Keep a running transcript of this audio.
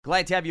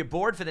Glad to have you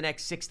aboard for the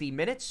next 60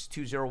 minutes.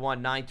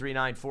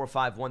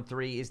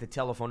 201-939-4513 is the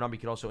telephone number. You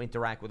can also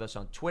interact with us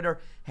on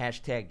Twitter,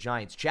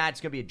 #GiantsChat. It's going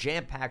to be a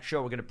jam-packed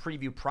show. We're going to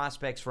preview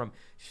prospects from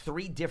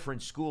 3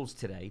 different schools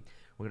today.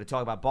 We're going to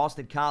talk about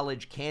Boston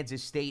College,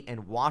 Kansas State,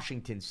 and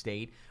Washington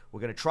State.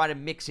 We're going to try to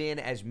mix in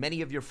as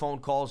many of your phone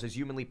calls as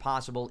humanly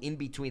possible in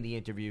between the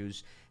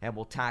interviews, and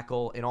we'll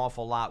tackle an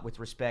awful lot with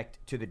respect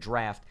to the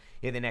draft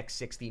in the next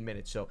 60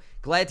 minutes. So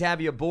glad to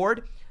have you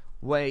aboard.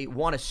 We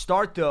want to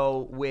start,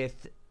 though,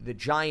 with the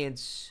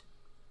Giants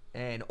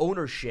and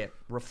ownership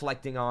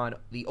reflecting on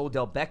the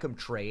Odell Beckham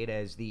trade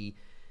as the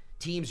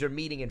teams are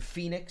meeting in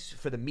Phoenix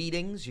for the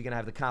meetings. You're going to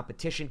have the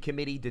competition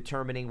committee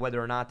determining whether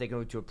or not they're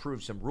going to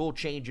approve some rule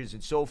changes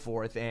and so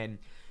forth. And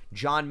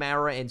John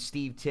Mara and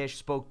Steve Tisch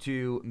spoke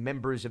to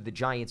members of the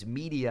Giants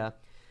media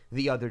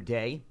the other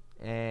day,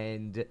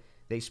 and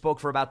they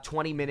spoke for about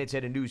 20 minutes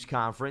at a news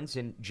conference,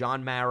 and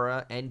John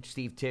Mara and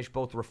Steve Tisch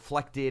both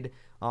reflected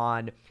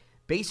on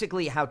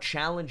basically how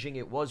challenging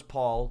it was,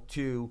 Paul,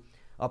 to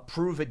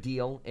approve a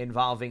deal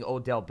involving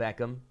Odell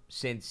Beckham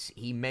since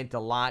he meant a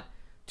lot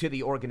to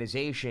the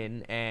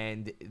organization.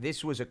 And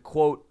this was a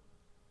quote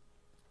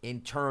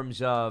in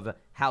terms of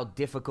how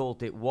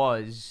difficult it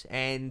was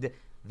and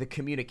the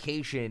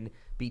communication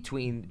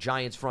between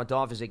Giants front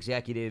office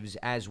executives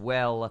as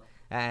well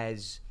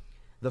as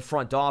the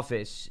front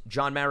office.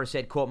 John Mara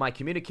said, quote, "My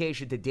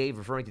communication to Dave,"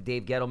 referring to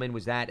Dave Gettleman,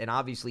 "was that," and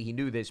obviously he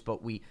knew this,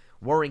 but we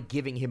weren't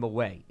giving him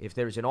away. If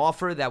there's an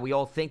offer that we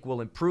all think will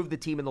improve the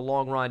team in the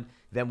long run,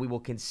 then we will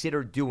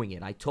consider doing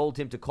it. I told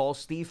him to call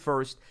Steve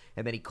first,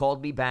 and then he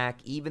called me back.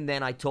 Even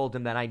then, I told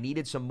him that I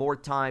needed some more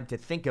time to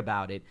think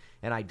about it,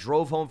 and I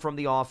drove home from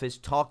the office,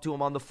 talked to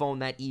him on the phone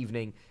that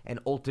evening, and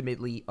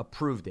ultimately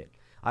approved it.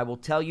 I will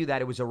tell you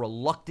that it was a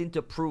reluctant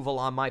approval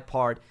on my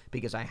part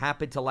because I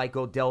happen to like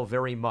Odell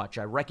very much.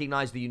 I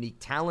recognize the unique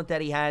talent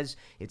that he has.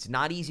 It's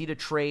not easy to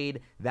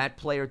trade that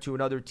player to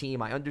another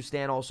team. I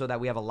understand also that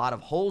we have a lot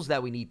of holes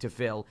that we need to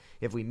fill.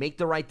 If we make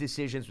the right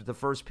decisions with the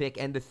first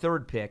pick and the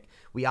third pick,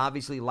 we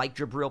obviously like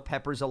Jabril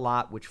Peppers a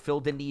lot, which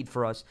filled the need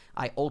for us.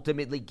 I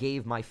ultimately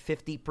gave my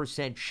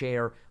 50%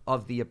 share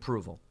of the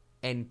approval."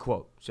 End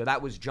quote. So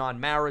that was John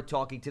Mara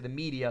talking to the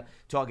media,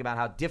 talking about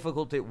how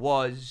difficult it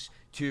was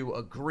to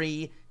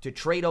agree to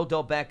trade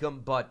Odell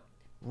Beckham, but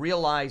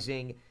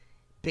realizing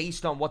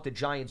based on what the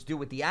Giants do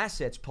with the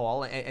assets,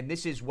 Paul, and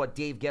this is what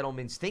Dave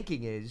Gettleman's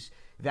thinking is,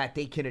 that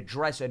they can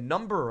address a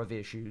number of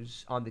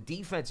issues on the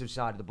defensive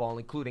side of the ball,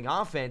 including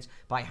offense,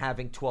 by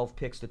having 12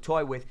 picks to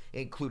toy with,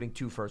 including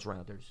 2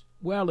 first-rounders.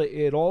 Well,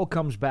 it all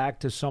comes back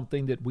to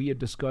something that we had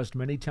discussed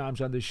many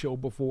times on this show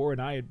before,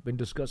 and I had been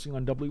discussing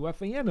on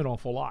WFAN an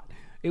awful lot.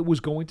 It was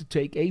going to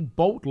take a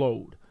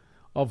boatload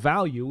of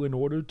value in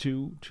order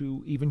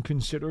to even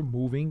consider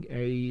moving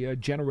a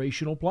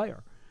generational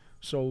player.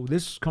 So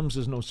this comes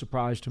as no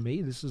surprise to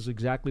me. This is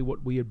exactly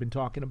what we had been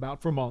talking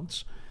about for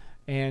months,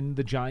 and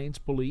the Giants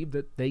believe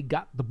that they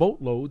got the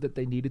boatload that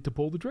they needed to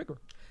pull the trigger.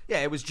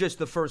 Yeah, it was just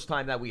the first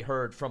time that we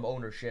heard from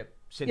ownership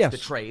since the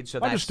trade, so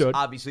that's understood.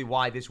 Obviously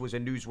why this was a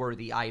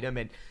newsworthy item.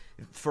 And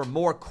for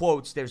more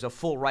quotes, there's a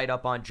full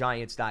write-up on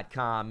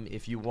Giants.com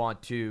if you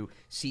want to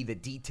see the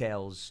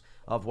details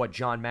of what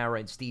John Mara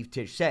and Steve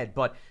Tisch said.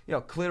 But,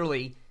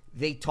 clearly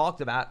they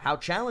talked about how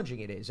challenging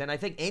it is. And I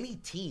think any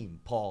team,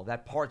 Paul,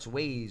 that parts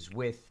ways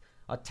with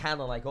a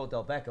talent like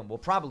Odell Beckham will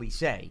probably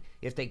say,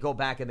 if they go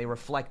back and they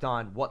reflect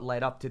on what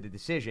led up to the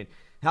decision,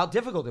 how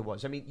difficult it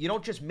was. I mean, you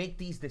don't just make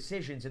these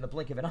decisions in the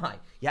blink of an eye.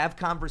 You have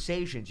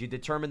conversations. You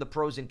determine the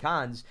pros and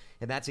cons,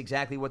 and that's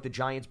exactly what the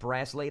Giants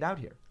brass laid out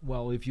here.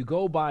 Well, if you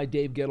go by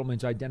Dave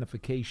Gettleman's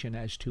identification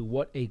as to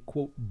what a,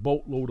 quote,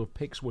 boatload of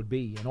picks would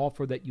be, an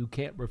offer that you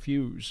can't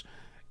refuse,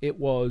 it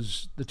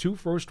was the 2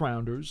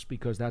 first-rounders,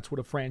 because that's what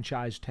a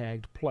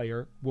franchise-tagged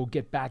player will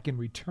get back in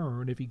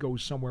return if he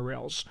goes somewhere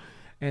else.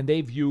 And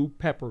they view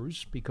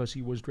Peppers, because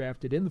he was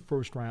drafted in the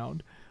first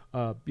round,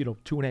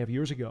 2.5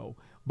 years ago,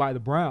 by the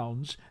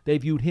Browns. They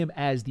viewed him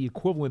as the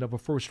equivalent of a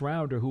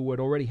first-rounder who had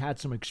already had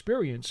some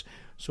experience.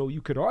 So you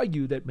could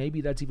argue that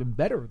maybe that's even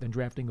better than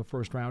drafting a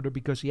first-rounder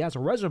because he has a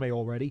resume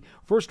already.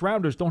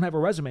 First-rounders don't have a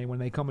resume when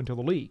they come into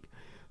the league.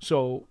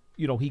 So,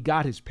 he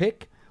got his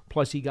pick,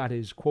 plus he got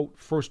his, quote,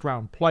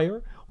 first-round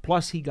player,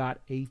 plus he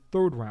got a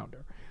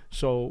third-rounder.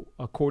 So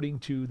according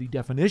to the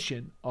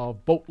definition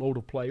of boatload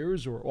of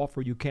players or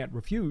offer you can't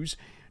refuse,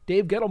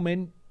 Dave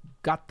Gettleman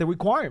got the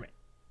requirement.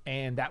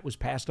 And that was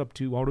passed up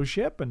to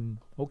ownership, and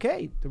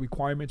okay, the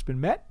requirement's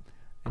been met,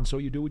 and so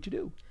you do what you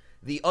do.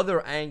 The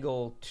other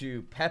angle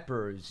to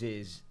Peppers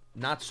is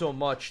not so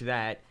much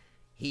that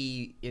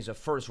he is a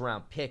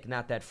first-round pick,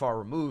 not that far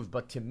removed,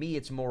 but to me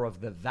it's more of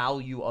the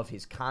value of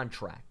his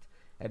contract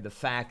and the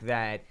fact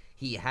that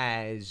he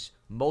has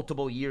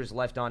multiple years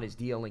left on his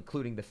deal,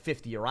 including the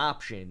 5th-year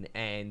option,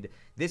 and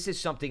this is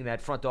something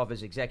that front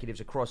office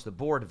executives across the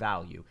board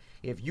value.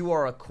 If you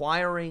are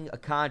acquiring a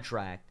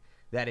contract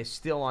that is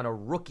still on a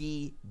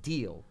rookie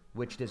deal,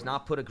 which does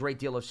not put a great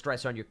deal of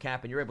stress on your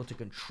cap, and you're able to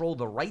control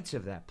the rights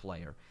of that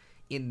player,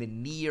 in the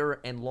near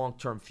and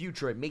long-term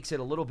future. It makes it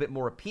a little bit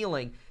more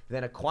appealing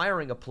than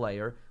acquiring a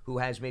player who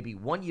has maybe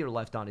 1 year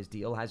left on his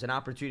deal, has an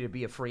opportunity to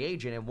be a free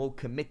agent, and won't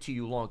commit to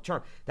you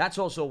long-term. That's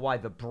also why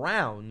the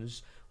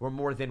Browns were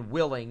more than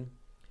willing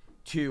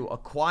to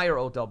acquire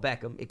Odell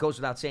Beckham. It goes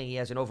without saying he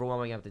has an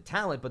overwhelming amount of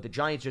talent, but the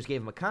Giants just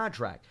gave him a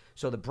contract.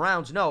 So the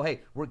Browns know,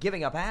 hey, we're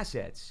giving up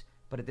assets,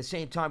 but at the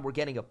same time, we're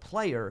getting a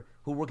player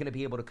who we're going to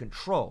be able to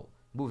control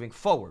moving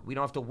forward. We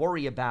don't have to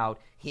worry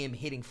about him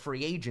hitting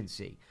free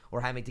agency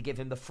or having to give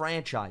him the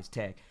franchise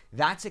tag.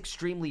 That's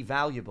extremely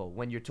valuable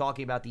when you're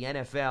talking about the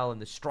NFL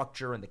and the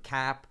structure and the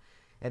cap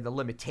and the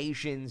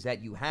limitations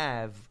that you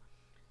have.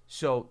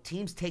 So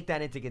teams take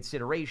that into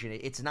consideration.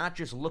 It's not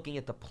just looking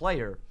at the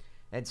player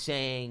and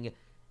saying,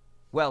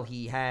 well,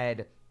 he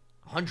had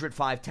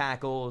 105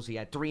 tackles, he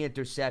had 3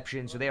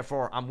 interceptions, so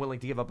therefore I'm willing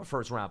to give up a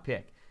first-round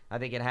pick. I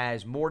think it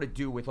has more to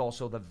do with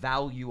also the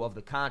value of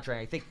the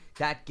contract. I think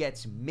that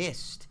gets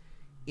missed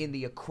in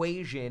the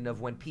equation of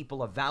when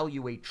people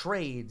evaluate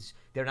trades.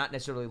 They're not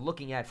necessarily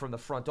looking at from the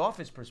front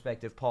office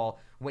perspective, Paul.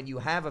 When you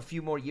have a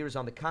few more years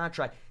on the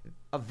contract,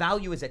 a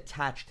value is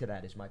attached to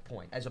that, is my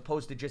point, as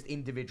opposed to just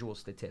individual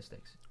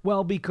statistics.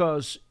 Well,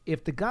 because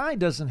if the guy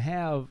doesn't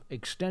have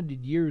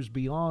extended years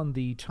beyond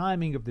the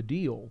timing of the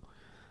deal,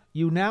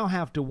 you now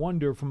have to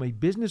wonder from a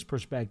business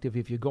perspective,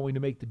 if you're going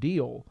to make the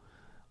deal,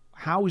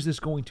 how is this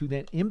going to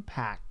then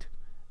impact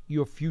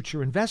your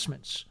future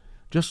investments?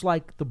 Just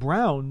like the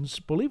Browns,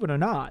 believe it or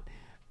not,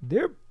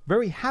 they're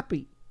very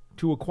happy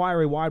to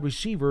acquire a wide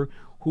receiver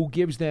who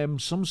gives them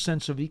some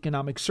sense of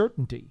economic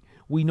certainty.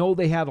 We know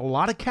they had a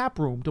lot of cap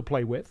room to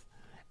play with,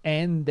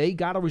 and they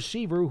got a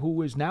receiver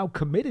who is now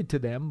committed to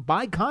them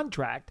by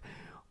contract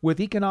with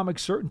economic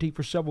certainty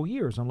for several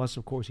years, unless,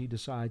 of course, he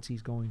decides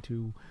he's going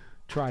to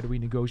try to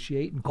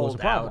renegotiate and cause a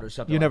problem. Or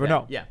something you like never that.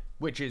 know. Yeah,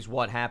 which is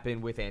what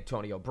happened with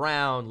Antonio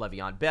Brown,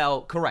 Le'Veon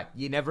Bell. Correct.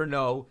 You never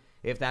know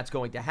if that's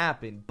going to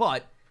happen.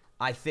 But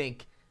I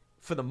think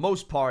for the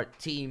most part,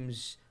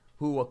 teams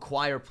who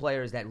acquire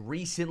players that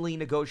recently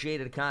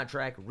negotiated a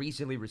contract,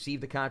 recently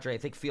received a contract,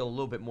 I think feel a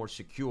little bit more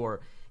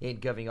secure in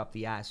giving up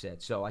the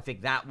assets. So I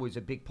think that was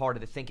a big part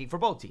of the thinking for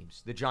both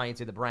teams, the Giants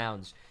and the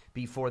Browns,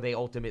 before they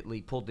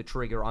ultimately pulled the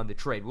trigger on the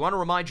trade. We want to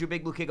remind you,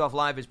 Big Blue Kickoff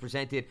Live is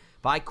presented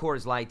by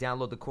Coors Light.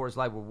 Download the Coors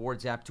Light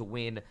Rewards app to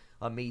win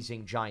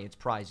amazing Giants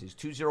prizes.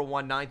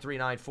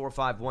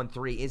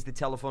 201-939-4513 is the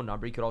telephone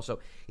number. You could also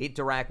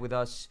interact with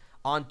us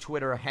on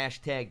Twitter,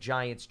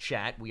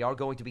 #GiantsChat. We are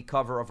going to be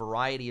cover a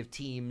variety of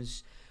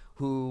teams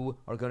who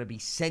are going to be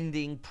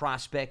sending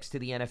prospects to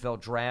the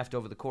NFL draft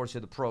over the course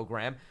of the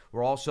program.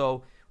 We're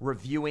also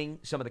reviewing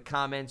some of the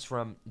comments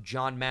from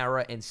John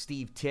Mara and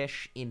Steve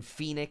Tisch in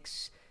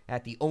Phoenix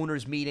at the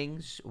owners'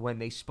 meetings when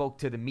they spoke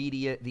to the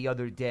media the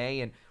other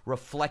day and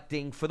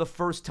reflecting for the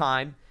first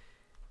time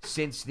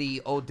since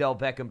the Odell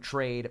Beckham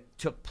trade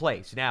took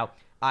place. Now,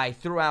 I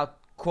threw out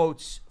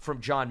quotes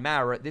from John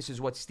Mara. This is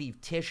what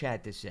Steve Tisch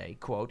had to say,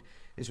 quote,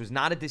 "This was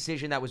not a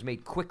decision that was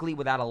made quickly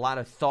without a lot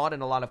of thought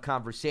and a lot of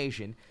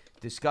conversation,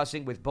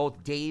 discussing with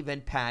both Dave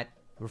and Pat,"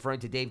 referring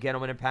to Dave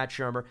Gettleman and Pat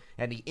Shurmur,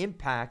 "and the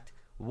impact,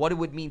 what it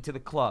would mean to the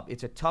club.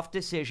 It's a tough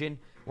decision,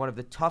 one of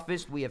the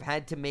toughest we have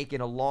had to make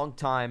in a long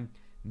time,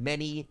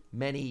 many,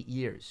 many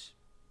years."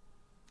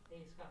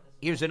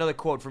 Here's another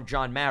quote from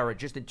John Mara,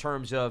 just in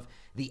terms of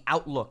the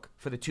outlook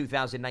for the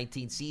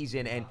 2019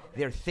 season and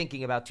their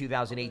thinking about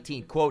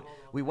 2018. Quote,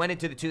 "We went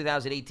into the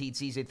 2018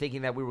 season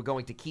thinking that we were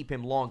going to keep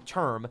him long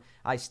term.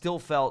 I still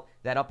felt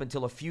that up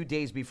until a few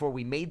days before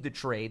we made the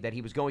trade that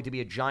he was going to be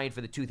a Giant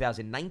for the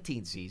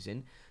 2019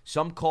 season.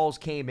 Some calls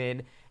came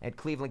in, and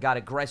Cleveland got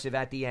aggressive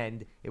at the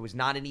end. It was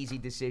not an easy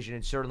decision,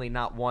 and certainly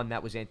not one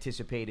that was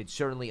anticipated,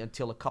 certainly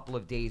until a couple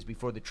of days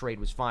before the trade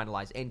was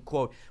finalized." End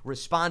quote,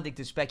 responding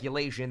to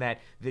speculation that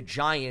the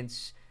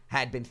Giants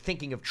had been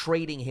thinking of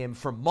trading him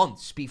for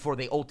months before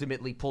they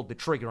ultimately pulled the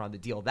trigger on the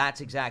deal. That's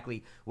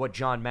exactly what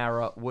John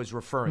Mara was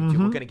referring to.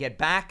 We're going to get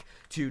back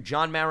to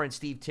John Mara and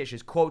Steve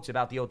Tisch's quotes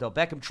about the Odell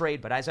Beckham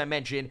trade, but as I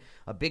mentioned,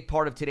 a big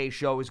part of today's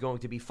show is going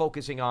to be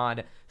focusing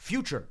on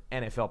future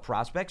NFL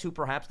prospects who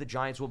perhaps the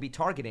Giants will be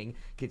targeting,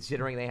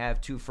 considering they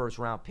have 2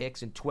 first-round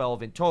picks and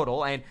 12 in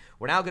total. And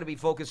we're now going to be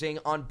focusing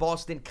on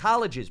Boston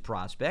College's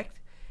prospect,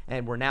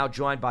 and we're now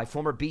joined by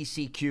former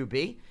BC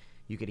QB.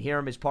 You can hear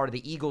him as part of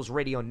the Eagles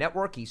radio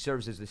network. He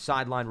serves as the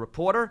sideline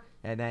reporter,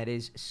 and that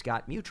is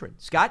Scott Mutrin.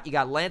 Scott, you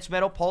got Lance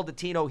Meadow, Paul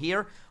Dottino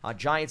here on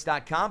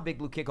Giants.com. Big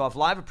Blue Kickoff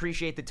Live.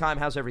 Appreciate the time.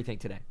 How's everything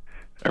today?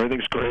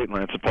 Everything's great,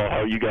 Lance and Paul. How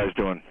are you guys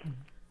doing?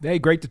 Hey,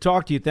 great to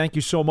talk to you. Thank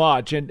you so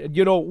much. And,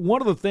 you know,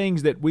 one of the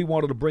things that we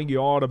wanted to bring you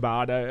on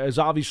about is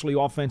obviously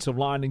offensive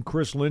line and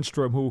Chris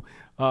Lindstrom, who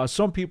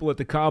some people at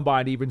the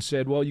Combine even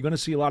said, well, you're going to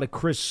see a lot of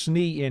Chris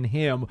Snee in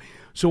him.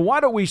 So why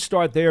don't we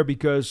start there,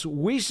 because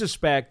we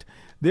suspect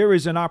there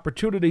is an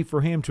opportunity for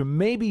him to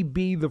maybe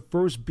be the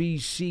first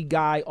BC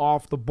guy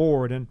off the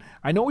board. And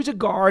I know he's a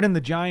guard, and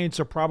the Giants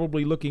are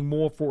probably looking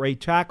more for a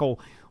tackle,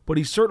 but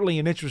he's certainly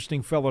an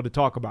interesting fellow to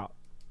talk about.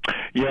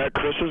 Yeah,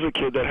 Chris is a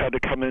kid that had to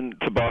come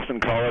into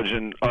Boston College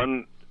and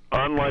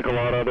unlike a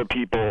lot of other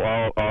people,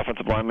 all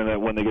offensive linemen,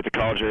 that when they get to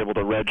college are able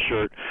to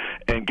redshirt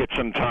and get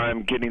some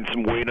time, getting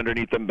some weight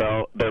underneath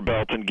their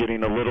belt and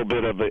getting a little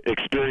bit of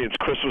experience.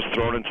 Chris was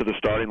thrown into the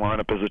starting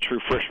lineup as a true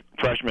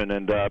freshman,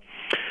 and a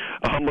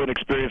humbling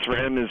experience for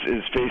him is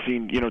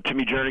facing,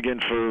 Timmy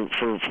Jernigan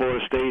for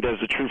Florida State as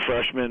a true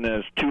freshman,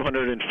 as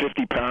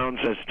 250 pounds,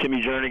 as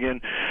Timmy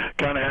Jernigan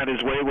kind of had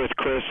his way with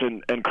Chris,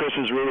 and Chris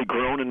has really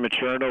grown and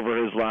matured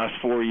over his last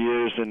 4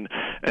 years and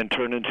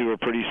turned into a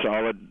pretty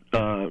solid,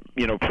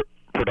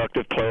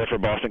 productive player for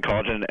Boston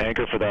College and an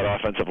anchor for that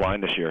offensive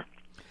line this year.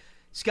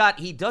 Scott,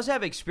 he does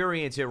have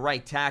experience at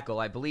right tackle.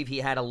 I believe he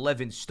had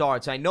 11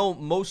 starts. I know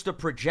most are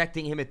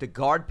projecting him at the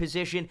guard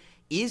position.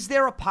 Is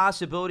there a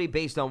possibility,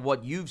 based on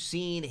what you've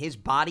seen, his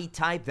body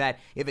type, that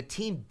if a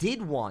team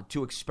did want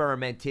to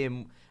experiment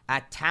him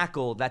at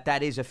tackle,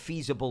 that is a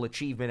feasible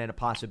achievement and a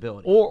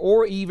possibility?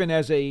 Or even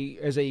as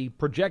a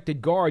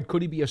projected guard,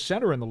 could he be a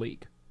center in the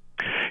league?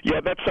 Yeah,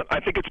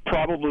 I think it's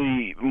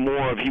probably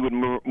more of he would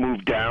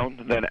move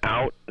down than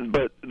out.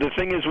 But the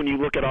thing is, when you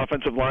look at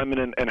offensive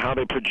linemen and how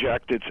they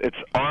project, it's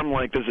arm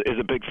length is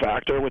a big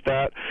factor with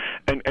that.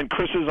 And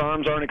Chris's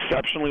arms aren't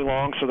exceptionally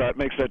long, so that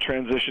makes that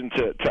transition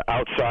to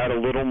outside a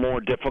little more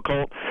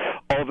difficult.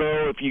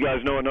 Although, if you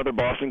guys know another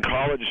Boston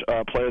College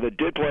player that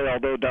did play,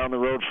 although down the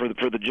road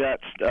for the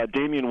Jets,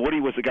 Damian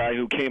Woody was the guy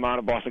who came out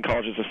of Boston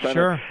College as a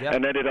center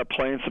and ended up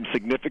playing some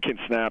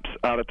significant snaps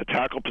out at the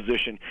tackle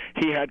position.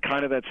 He had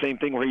kind of that same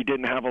thing where he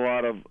didn't have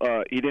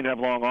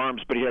long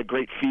arms, but he had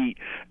great feet,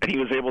 and he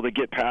was able to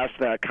get past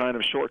that kind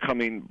of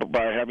shortcoming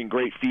by having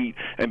great feet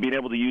and being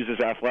able to use his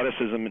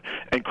athleticism.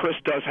 And Chris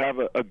does have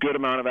a good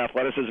amount of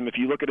athleticism. If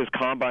you look at his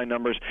combine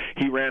numbers,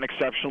 he ran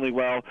exceptionally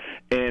well,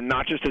 and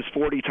not just his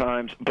 40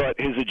 times, but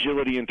his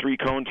agility and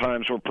three-cone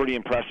times were pretty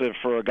impressive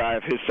for a guy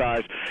of his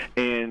size,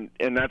 and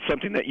that's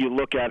something that you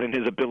look at in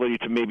his ability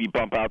to maybe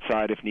bump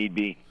outside if need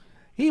be.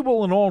 He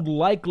will in all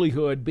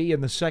likelihood be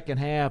in the second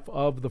half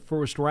of the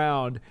first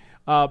round.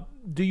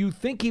 Do you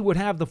think he would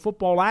have the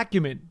football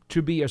acumen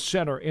to be a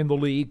center in the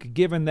league,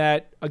 given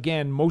that,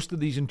 again, most of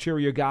these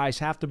interior guys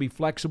have to be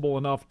flexible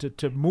enough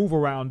to move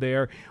around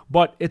there,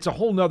 but it's a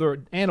whole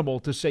nother animal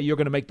to say you're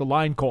going to make the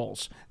line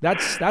calls.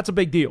 That's a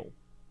big deal.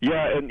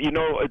 Yeah, and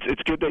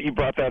it's good that you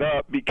brought that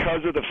up,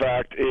 because of the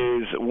fact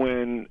is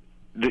when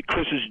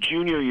Chris's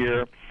junior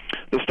year,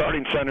 the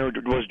starting center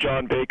was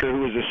John Baker,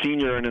 who was a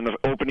senior, and in the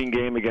opening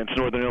game against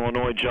Northern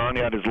Illinois, John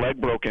had his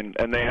leg broken,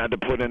 and they had to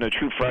put in a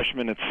true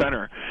freshman at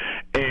center.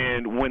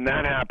 And when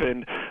that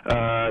happened,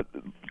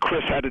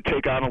 Chris had to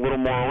take on a little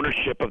more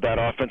ownership of that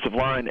offensive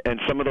line, and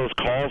some of those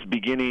calls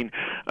beginning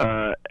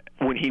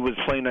when he was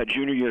playing that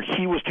junior year,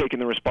 he was taking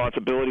the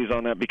responsibilities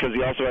on that because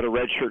he also had a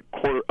redshirt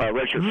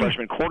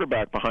freshman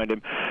quarterback behind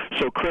him.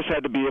 So Chris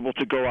had to be able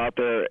to go out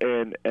there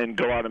and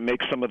go out and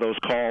make some of those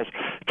calls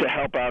to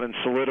help out and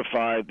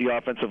solidify the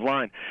offensive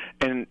line.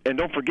 And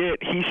don't forget,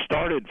 he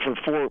started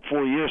for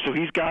 4 years, so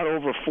he's got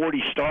over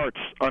 40 starts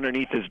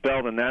underneath his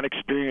belt, and that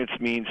experience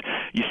means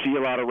you see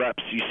a lot of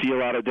reps, you see a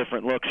lot of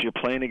different looks, you're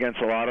playing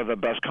against a lot of the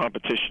best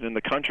competition in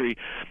the country.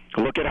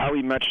 Look at how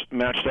he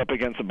matched up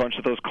against a bunch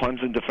of those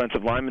Clemson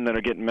defensive linemen that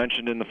are getting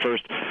mentioned in the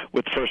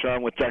first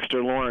round with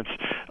Dexter Lawrence,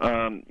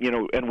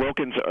 and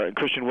Wilkins,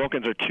 Christian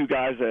Wilkins are two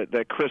guys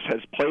that Chris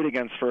has played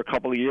against for a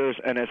couple of years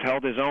and has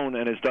held his own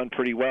and has done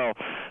pretty well.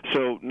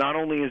 So not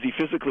only is he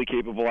physically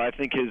capable, I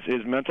think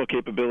his mental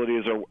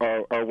capabilities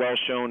are well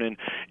shown in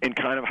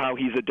kind of how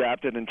he's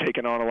adapted and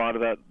taken on a lot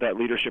of that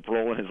leadership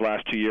role in his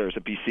last 2 years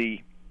at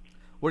BC.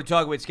 We're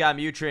talking with Scott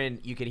Mutryn.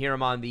 You can hear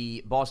him on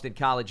the Boston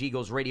College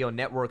Eagles radio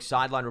network,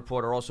 sideline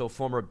reporter, also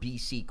former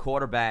BC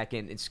quarterback.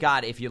 And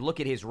Scott, if you look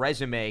at his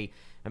resume,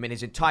 I mean,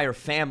 his entire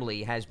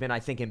family has been, I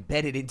think,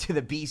 embedded into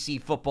the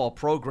BC football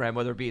program,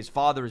 whether it be his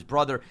father, his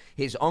brother,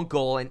 his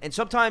uncle. And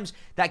sometimes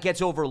that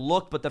gets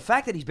overlooked. But the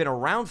fact that he's been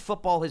around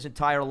football his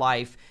entire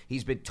life,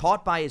 he's been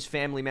taught by his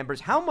family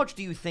members, how much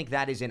do you think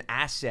that is an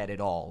asset at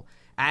all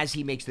as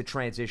he makes the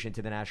transition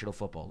to the National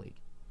Football League?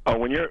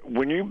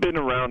 When you've been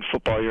around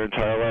football your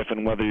entire life,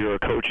 and whether you're a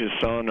coach's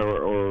son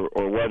or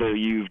whether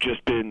you've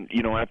just been,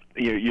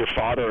 your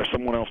father or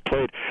someone else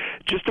played,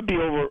 just to be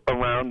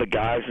around the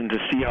guys and to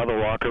see how the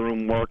locker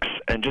room works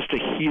and just to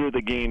hear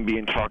the game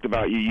being talked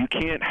about, you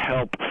can't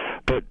help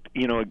but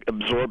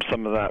absorb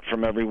some of that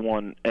from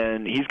everyone.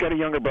 And he's got a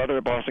younger brother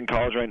at Boston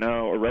College right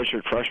now, a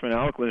redshirt freshman,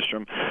 Alec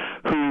Lindstrom,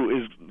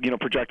 who is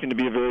projecting to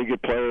be a very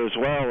good player as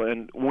well.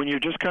 And when you're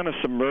just kind of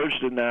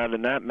submerged in that,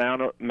 and that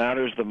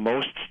matters the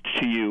most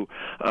to you,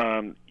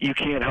 you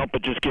can't help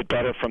but just get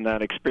better from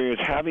that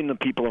experience. Having the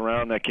people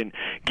around that can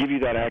give you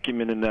that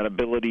acumen and that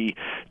ability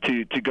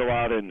to go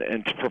out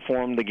and to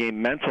perform the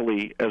game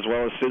mentally as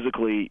well as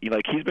physically,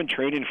 like he's been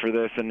training for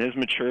this, and his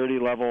maturity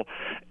level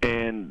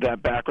and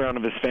that background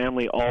of his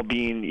family all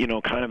being,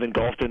 kind of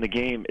engulfed in the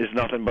game is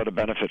nothing but a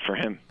benefit for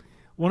him.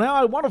 Well, now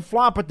I want to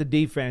flop at the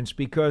defense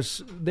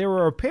because there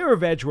are a pair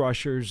of edge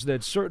rushers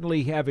that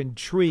certainly have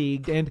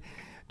intrigued, and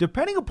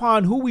depending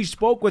upon who we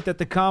spoke with at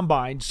the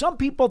Combine, some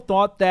people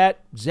thought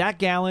that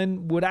Zach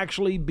Allen would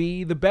actually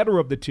be the better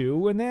of the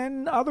two, and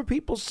then other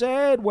people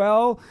said,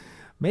 well,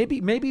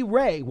 maybe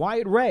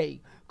Wyatt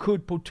Ray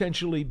could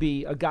potentially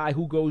be a guy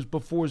who goes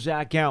before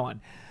Zach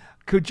Allen.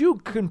 Could you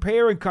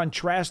compare and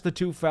contrast the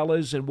two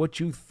fellas and what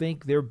you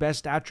think their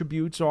best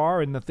attributes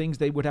are and the things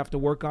they would have to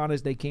work on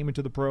as they came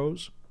into the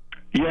pros?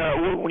 Yeah,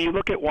 well, when you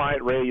look at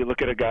Wyatt Ray, you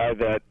look at a guy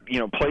that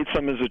played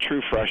some as a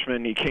true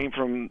freshman. He came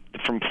from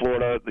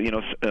Florida,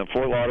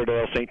 Fort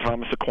Lauderdale, St.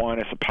 Thomas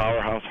Aquinas, a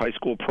powerhouse high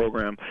school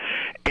program,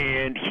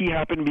 and he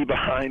happened to be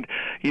behind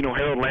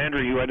Harold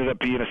Landry, who ended up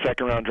being a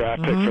second-round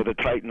draft pick for the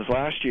Titans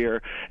last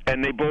year.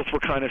 And they both were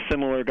kind of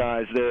similar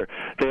guys.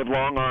 They have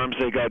long arms.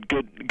 They got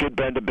good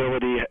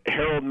bendability.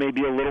 Harold may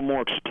be a little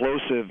more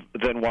explosive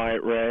than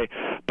Wyatt Ray,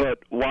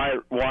 but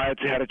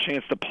Wyatt's had a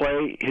chance to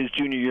play his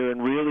junior year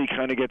and really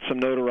kind of get some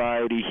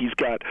notoriety. He's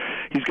got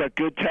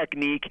good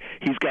technique.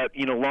 He's got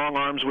long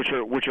arms, which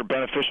are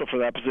beneficial for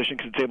that position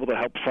because it's able to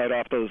help fight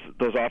off those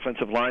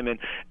offensive linemen.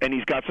 And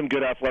he's got some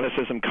good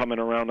athleticism coming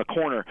around the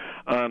corner.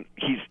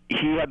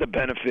 He had the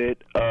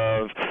benefit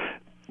of,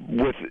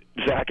 with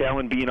Zach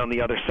Allen being on the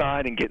other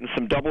side and getting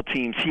some double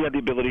teams, he had the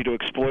ability to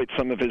exploit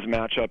some of his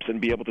matchups and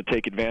be able to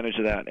take advantage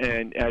of that.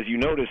 And as you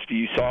noticed,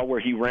 you saw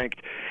where he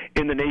ranked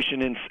in the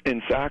nation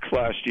in sacks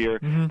last year,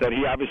 that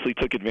he obviously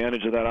took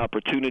advantage of that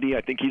opportunity.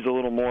 I think he's a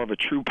little more of a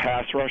true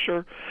pass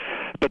rusher.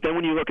 But then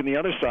when you look on the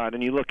other side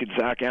and you look at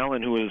Zach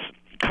Allen, who is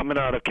coming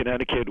out of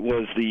Connecticut,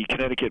 was the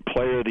Connecticut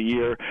Player of the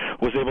Year,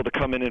 was able to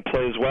come in and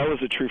play as well as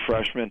a true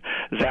freshman.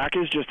 Zach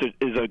is just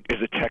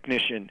a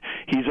technician.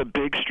 He's a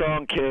big,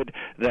 strong kid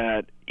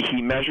that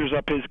he measures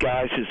up his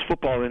guys. His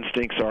football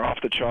instincts are off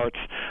the charts.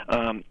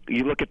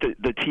 You look at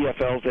the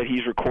TFLs that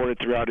he's recorded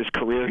throughout his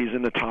career. He's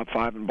in the top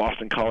 5 in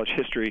Boston College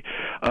history.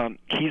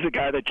 He's a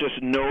guy that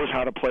just knows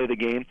how to play the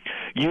game,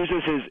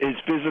 uses his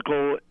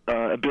physical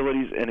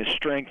abilities and his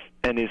strength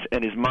and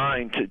his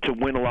mind to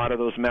win a lot of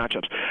those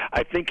matchups.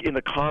 I think in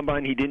the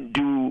combine he didn't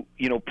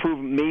prove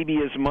maybe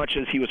as much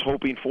as he was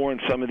hoping for in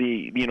some of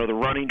the the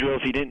running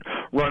drills. He didn't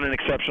run an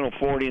exceptional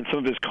 40, and some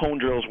of his cone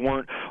drills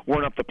weren't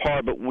up to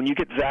par. But when you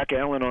get Zach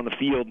Allen on the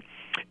field,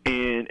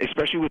 and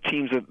especially with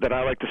teams that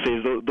I like to say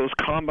is those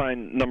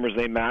combine numbers,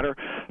 they matter.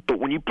 But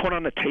when you put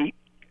on the tape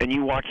and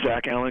you watch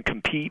Zach Allen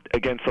compete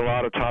against a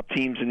lot of top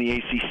teams in the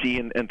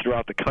ACC and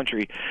throughout the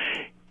country,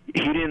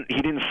 he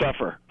didn't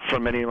suffer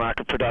from any lack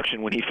of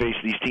production when he faced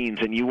these teams.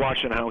 And you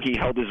watch how he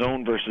held his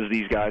own versus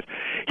these guys.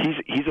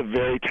 He's a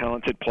very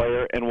talented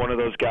player, and one of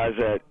those guys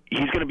that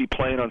he's going to be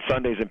playing on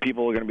Sundays, and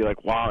people are going to be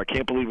like, wow, I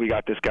can't believe we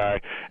got this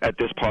guy at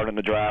this part in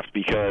the draft,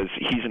 because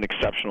he's an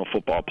exceptional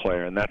football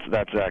player, and that's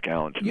Zach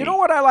Allen to me. You know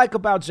what I like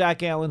about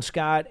Zach Allen,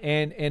 Scott?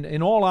 And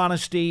in all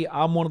honesty,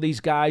 I'm one of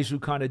these guys who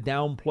kind of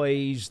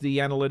downplays the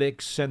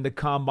analytics and the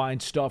combine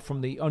stuff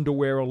from the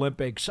underwear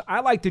Olympics. I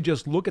like to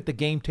just look at the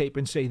game tape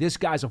and say, this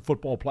guy's a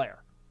football player.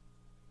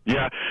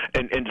 Yeah,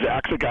 and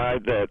Zach's a guy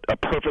a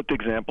perfect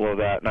example of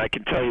that. And I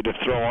can tell you to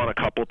throw on a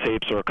couple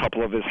tapes or a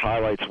couple of his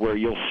highlights where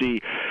you'll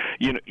see,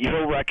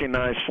 he'll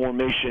recognize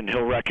formation,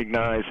 he'll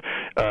recognize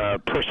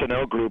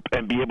personnel group,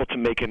 and be able to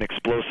make an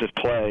explosive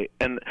play.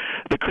 And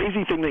the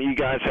crazy thing that you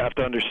guys have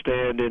to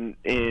understand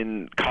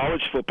in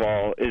college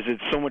football is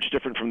it's so much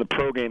different from the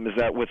pro game, is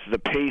that with the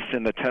pace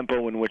and the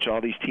tempo in which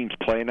all these teams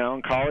play now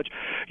in college,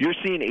 you're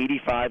seeing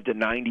 85 to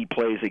 90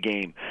 plays a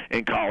game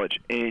in college.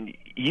 And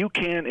you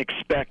can't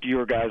expect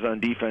your guys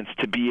on defense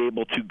to be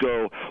able to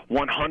go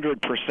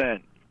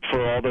 100%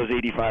 for all those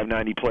 85,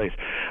 90 plays.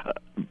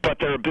 But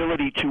their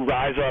ability to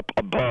rise up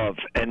above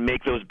and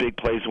make those big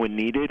plays when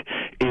needed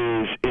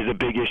is a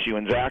big issue.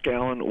 And Zach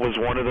Allen was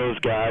one of those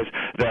guys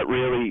that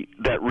really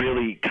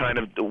kind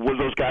of was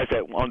those guys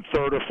that on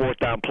third or fourth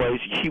down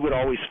plays, he would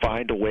always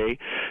find a way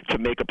to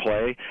make a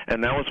play.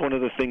 And that was one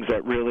of the things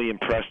that really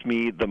impressed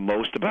me the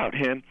most about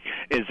him,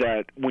 is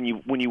that when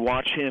you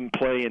watch him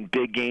play in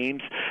big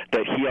games,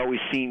 that he always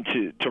seemed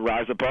to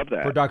rise above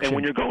that. Production. And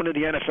when you're going to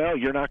the NFL,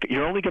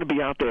 you're only going to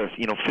be out there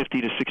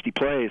 50 to 60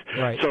 plays.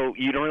 Right. So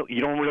you don't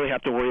really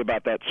have to worry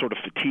about that sort of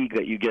fatigue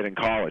that you get in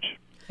college.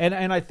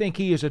 And I think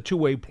he is a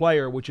two-way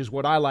player, which is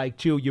what I like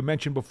too. You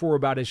mentioned before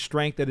about his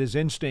strength and his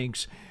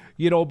instincts,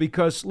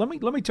 because let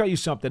me tell you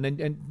something,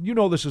 and you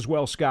know this as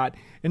well, Scott.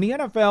 In the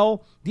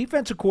NFL,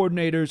 offensive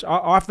coordinators,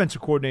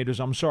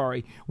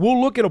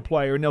 will look at a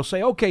player and they'll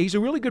say, okay, he's a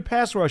really good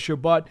pass rusher,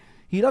 but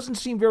he doesn't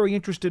seem very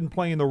interested in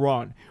playing the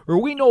run. Or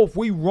we know if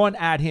we run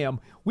at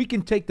him, we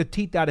can take the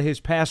teeth out of his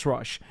pass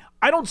rush.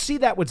 I don't see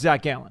that with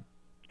Zach Allen.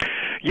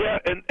 Yeah,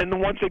 and the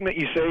one thing that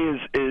you say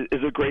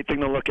is a great thing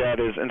to look at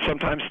is, and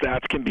sometimes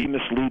stats can be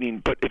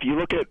misleading, but if you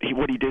look at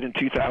what he did in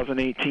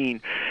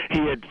 2018, he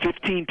had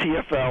 15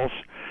 TFLs,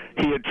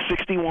 he had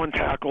 61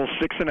 tackles,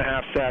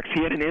 6.5 sacks,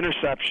 he had an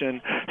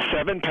interception,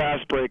 7 pass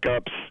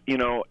breakups,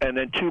 and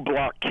then 2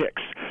 block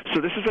kicks.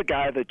 So this is a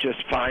guy that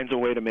just finds a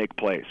way to make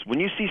plays. When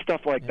you see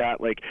stuff like that,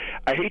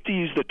 I hate to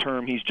use the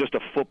term he's just a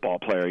football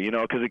player,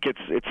 because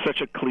it's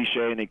such a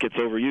cliche and it gets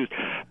overused.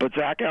 But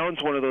Zach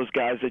Allen's one of those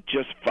guys that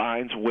just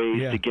finds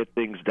ways to get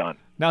things done.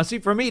 Now, see,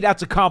 for me,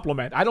 that's a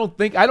compliment. I don't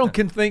think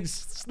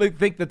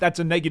that that's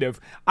a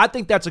negative. I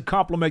think that's a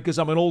compliment because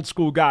I'm an old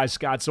school guy,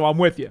 Scott. So I'm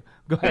with you.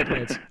 Go ahead,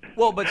 Lance.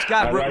 Well, but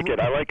Scott, I like it.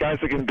 I like guys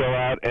that can go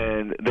out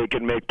and they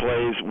can make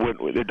plays.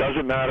 It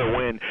doesn't matter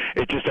when.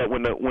 It's just that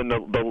when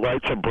the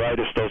lights are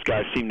brightest, those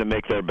guys seem to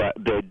make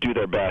they do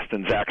their best,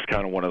 and Zach's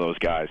kind of one of those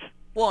guys.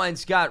 Well, and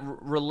Scott,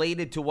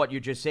 related to what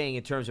you're just saying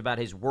in terms about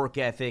his work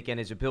ethic and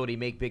his ability to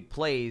make big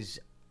plays,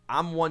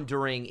 I'm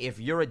wondering if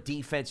you're a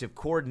defensive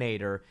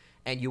coordinator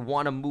and you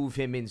want to move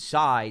him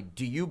inside,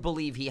 do you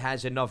believe he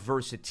has enough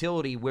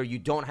versatility where you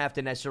don't have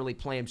to necessarily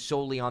play him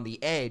solely on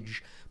the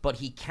edge, but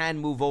he can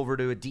move over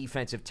to a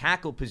defensive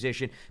tackle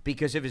position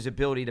because of his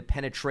ability to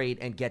penetrate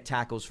and get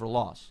tackles for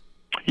loss?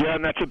 Yeah,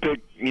 and that's a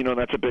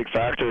big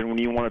factor. And when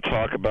you want to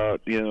talk about,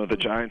 the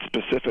Giants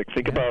specific,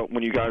 think about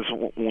when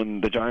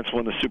the Giants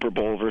won the Super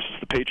Bowl versus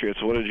the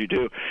Patriots. What did you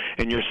do?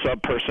 In your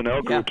sub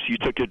personnel groups, you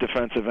took your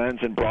defensive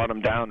ends and brought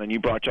them down, and you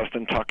brought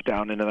Justin Tuck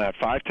down into that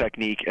 5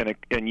 technique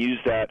and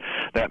used that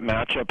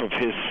matchup of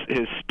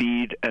his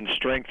speed and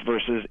strength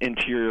versus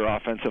interior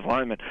offensive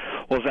linemen.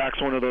 Well,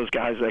 Zach's one of those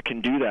guys that can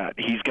do that.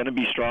 He's going to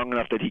be strong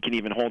enough that he can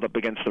even hold up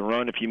against the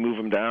run if you move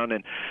him down.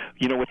 And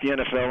with the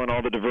NFL and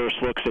all the diverse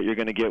looks that you're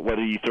going to get,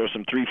 whether you throw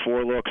some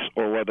 3-4 looks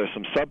or whether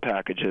some sub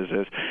packages,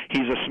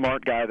 he's a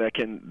smart guy that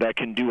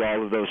can do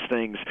all of those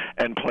things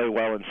and play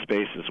well in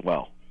space as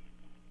well.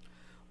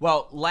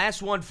 Well,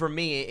 last one for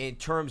me in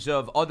terms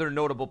of other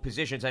notable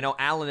positions. I know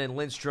Allen and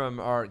Lindstrom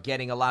are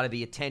getting a lot of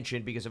the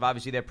attention because of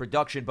obviously their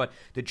production, but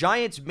the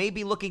Giants may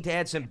be looking to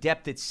add some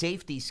depth at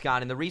safety,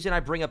 Scott. And the reason I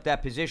bring up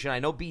that position, I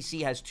know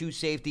BC has 2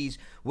 safeties,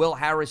 Will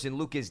Harris and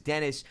Lucas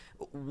Dennis.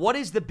 What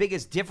is the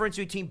biggest difference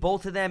between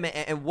both of them,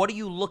 and what do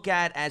you look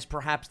at as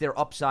perhaps their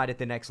upside at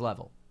the next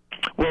level?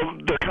 Well,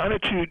 they're kind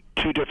of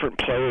two different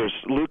players.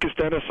 Lucas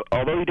Dennis,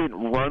 although he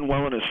didn't run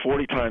well in his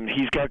 40 time,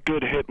 he's got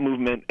good hip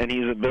movement, and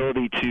his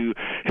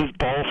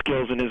ball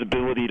skills and his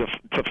ability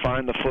to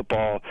find the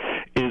football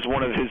is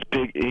one of his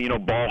big,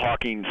 ball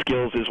hawking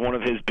skills is one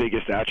of his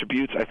biggest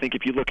attributes. I think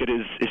if you look at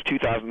his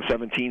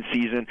 2017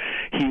 season,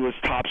 he was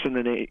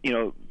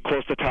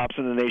close to tops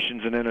in the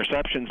nations in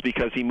interceptions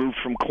because he moved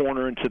from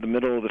corner into the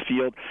middle of the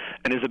field,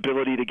 and his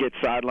ability to get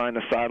sideline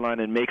to sideline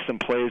and make some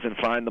plays and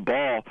find the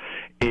ball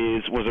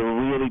was a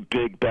really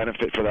big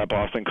benefit for that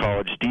Boston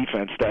College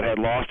defense that had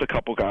lost a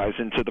couple guys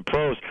into the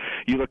pros.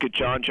 You look at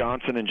John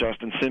Johnson and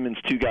Justin Simmons,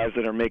 2 guys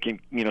that are making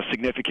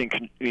significant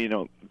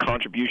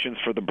contributions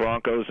for the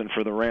Broncos and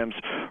for the Rams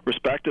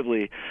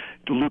respectively.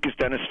 Lucas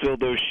Dennis filled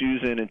those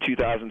shoes in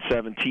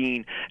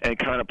 2017 and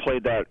kind of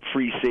played that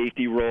free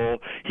safety role.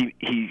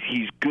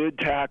 He's good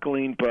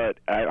tackling, but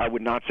I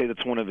would not say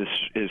that's one of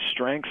his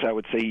strengths. I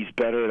would say he's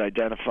better at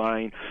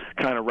identifying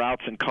kind of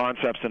routes and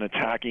concepts and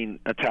attacking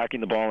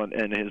the ball,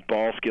 and his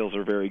ball skills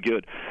are very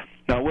good.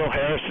 Now, Will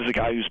Harris is a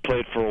guy who's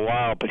played for a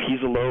while, but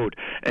he's a load.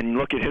 And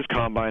look at his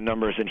combine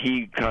numbers, and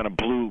he kind of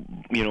blew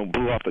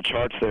off the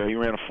charts there. He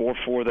ran a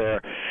 4.4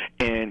 there,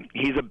 and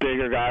he's a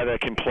bigger guy that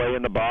can play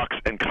in the box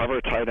and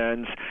cover tight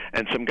ends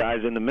and some guys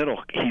in the middle.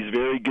 He's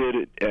very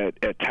good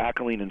at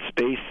tackling in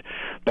space.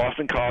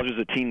 Boston College is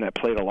a team that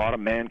played a lot of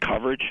man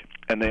coverage,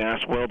 and they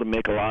asked Will to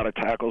make a lot of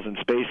tackles in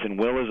space. And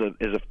Will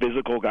is a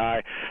physical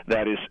guy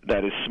that is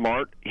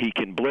smart. He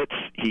can blitz,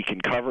 he can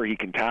cover, he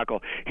can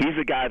tackle. He's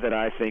a guy that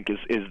I think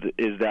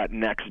is that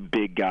next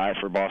big guy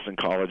for Boston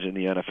College in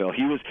the NFL.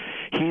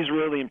 He's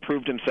really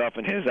improved himself,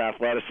 and his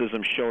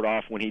athleticism showed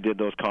off when he did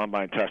those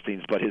combine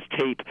testings, but his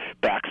tape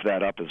backs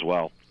that up as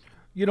well.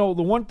 The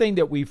one thing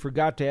that we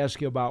forgot to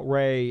ask you about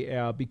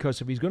Ray, because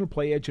if he's going to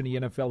play edge in the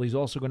NFL, he's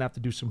also going to have to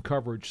do some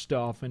coverage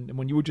stuff. And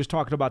when you were just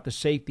talking about the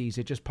safeties,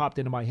 it just popped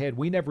into my head.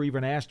 We never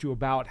even asked you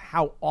about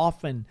how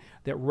often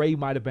that Ray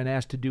might have been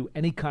asked to do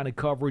any kind of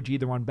coverage,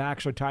 either on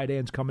backs or tight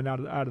ends coming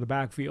out of the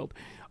backfield.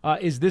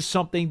 Is this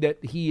something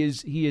that he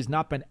has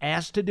not been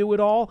asked to do at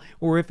all?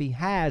 Or if he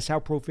has,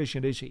 how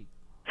proficient is he?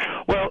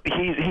 Well,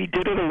 he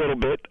did it a little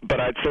bit, but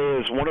I'd say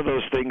is one of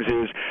those things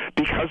is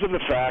because of the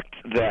fact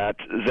that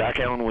Zach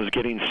Allen was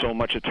getting so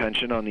much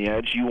attention on the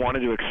edge, you wanted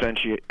to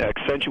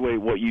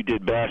accentuate what you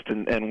did best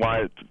and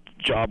why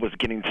job was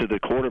getting to the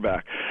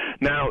quarterback.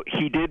 Now,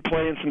 he did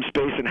play in some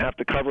space and have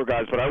to cover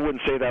guys, but I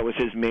wouldn't say that was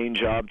his main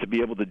job to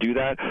be able to do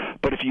that.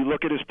 But if you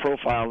look at his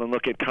profile and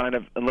look at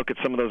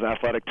some of those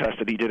athletic tests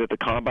that he did at the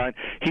combine,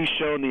 he's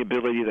shown the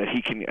ability that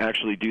he can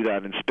actually do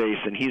that in space,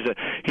 and he's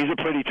a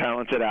pretty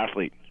talented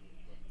athlete.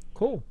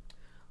 Cool.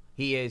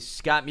 He is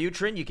Scott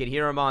Mutryn. You can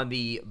hear him on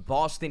the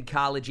Boston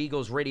College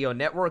Eagles radio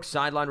network.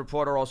 Sideline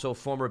reporter, also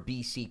former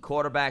BC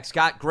quarterback.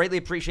 Scott, greatly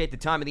appreciate the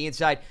time and the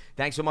insight.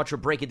 Thanks so much for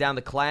breaking down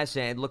the class,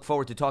 and look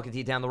forward to talking to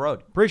you down the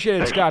road.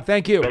 Appreciate it, Scott.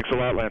 Thank you. Thanks a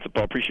lot, Lance and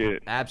Paul. Appreciate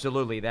it.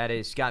 Absolutely. That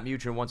is Scott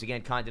Mutryn, once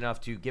again, kind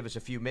enough to give us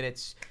a few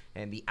minutes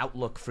and the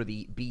outlook for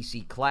the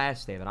BC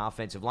class. They have an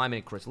offensive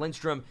lineman, Chris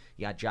Lindstrom.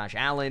 You got Josh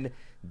Allen,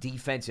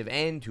 defensive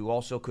end, who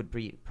also could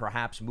be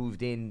perhaps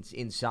moved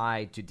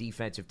inside to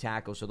defensive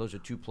tackle. So those are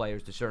 2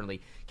 players to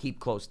certainly keep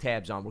close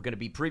tabs on. We're going to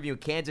be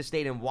previewing Kansas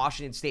State and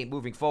Washington State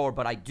moving forward,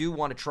 but I do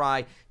want to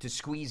try to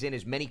squeeze in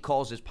as many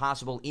calls as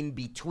possible in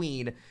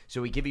between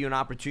so we give you an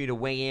opportunity to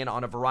weigh in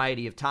on a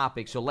variety of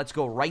topics. So let's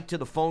go right to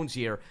the phones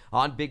here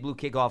on Big Blue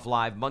Kickoff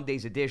Live,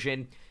 Monday's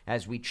edition.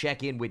 as we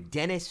check in with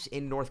Dennis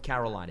in North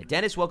Carolina.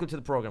 Dennis, welcome to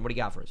the program. What do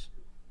you got for us?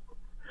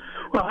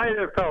 Well, hi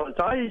there, fellas.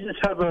 I just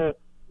have a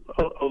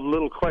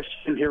little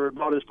question here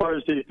about as far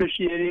as the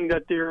officiating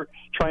that they're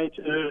trying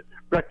to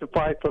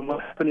rectify from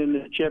what happened in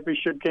the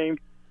championship game.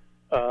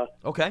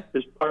 Okay.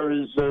 As far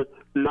as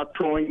not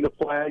throwing the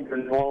flag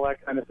and all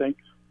that kind of thing.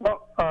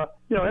 Well,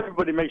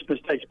 everybody makes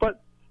mistakes,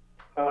 but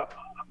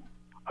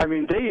I've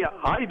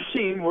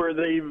seen where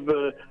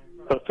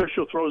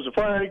official throws a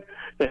flag,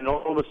 and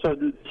all of a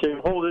sudden say,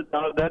 "Hold it!"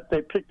 Now that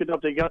they picked it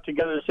up, they got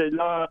together and said,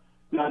 "No,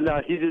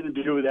 he didn't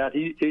do that.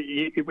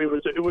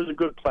 It was a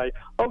good play."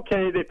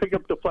 Okay, they pick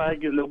up the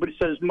flag, and nobody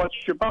says much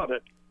about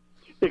it.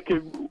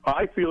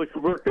 I feel it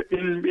could work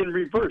in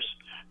reverse.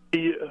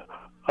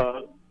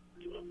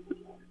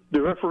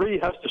 The referee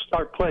has to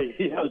start play.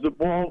 He has the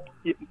ball.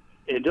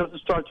 It doesn't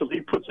start till he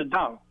puts it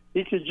down.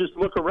 He can just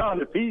look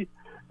around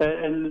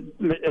and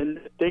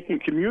they can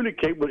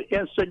communicate with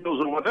hand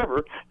signals or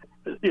whatever.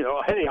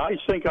 Hey, I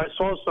think I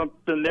saw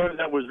something there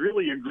that was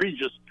really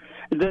egregious,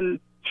 and then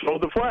throw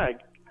the flag,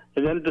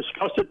 and then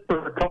discuss it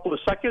for a couple of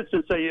seconds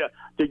and say,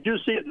 "Did you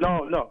see it?"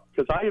 No,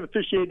 because I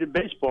officiated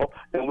baseball,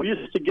 and we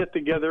used to get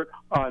together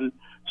on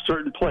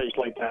certain plays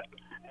like that,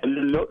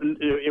 and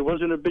it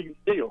wasn't a big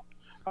deal.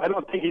 I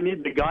don't think you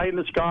need the guy in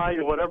the sky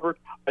or whatever.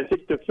 I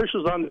think the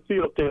officials on the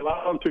field, they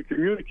allow them to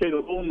communicate a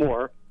little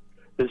more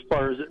as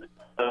far as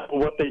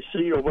what they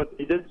see or what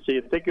they didn't see.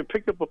 If they could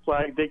pick up a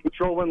flag, they can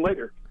throw one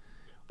later.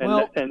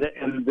 And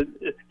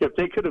if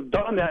they could have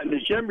done that in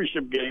the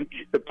championship game,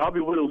 it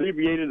probably would have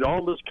alleviated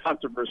all this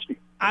controversy.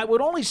 I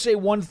would only say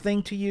one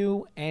thing to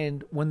you,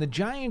 and when the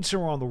Giants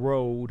are on the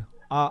road,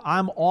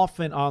 I'm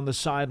often on the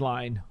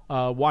sideline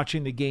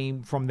watching the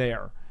game from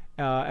there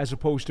as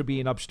opposed to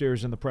being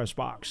upstairs in the press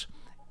box.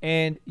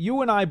 And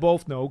you and I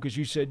both know, because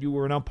you said you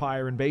were an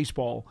umpire in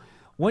baseball,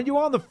 when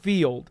you're on the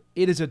field,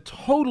 it is a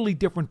totally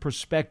different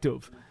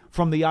perspective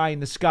from the eye in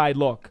the sky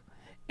look.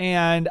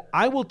 And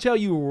I will tell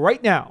you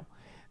right now,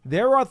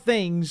 there are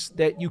things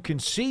that you can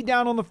see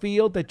down on the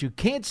field that you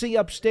can't see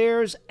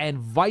upstairs, and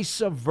vice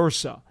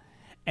versa.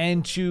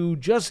 And to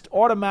just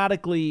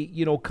automatically,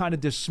 kind of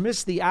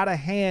dismiss the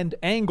out-of-hand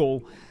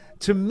angle,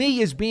 to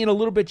me, is being a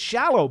little bit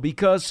shallow,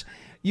 because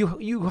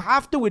you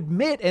have to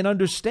admit and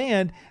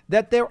understand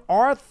that there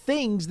are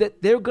things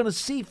that they're going to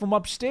see from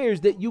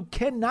upstairs that you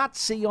cannot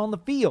see on the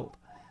field.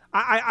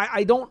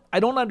 I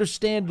don't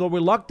understand the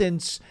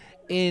reluctance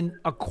in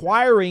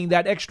acquiring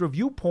that extra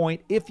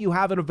viewpoint if you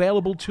have it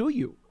available to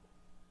you.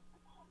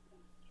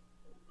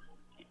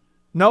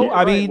 No, yeah,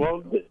 I mean,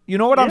 well, you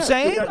know what I'm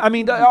saying? I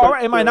mean,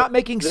 am I not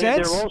making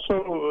sense? They're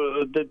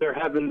also they're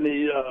having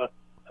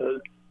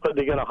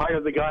they got to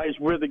hire the guys.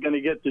 Where they're going to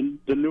get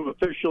the new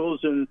officials,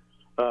 and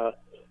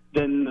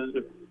then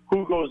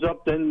who goes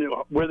up? Then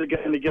where they're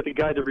going to get the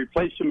guy to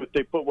replace him if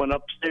they put one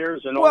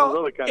upstairs, and all the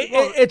other kind of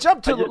stuff. It's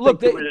up to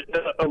look.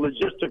 A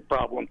logistic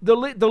problem. The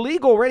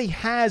league already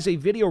has a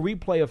video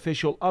replay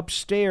official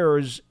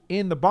upstairs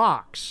in the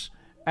box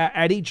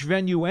at each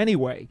venue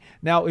anyway.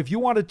 Now, if you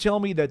want to tell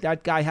me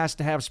that guy has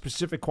to have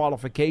specific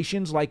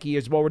qualifications, like he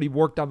has already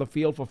worked on the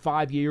field for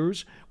 5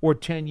 years or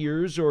 10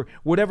 years or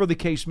whatever the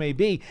case may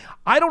be,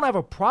 I don't have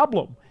a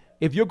problem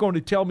if you're going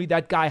to tell me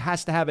that guy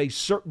has to have a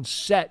certain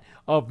set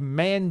of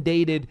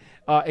mandated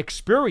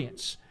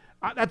experience.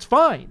 That's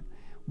fine.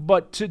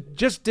 But to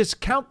just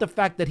discount the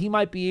fact that he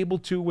might be able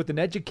to, with an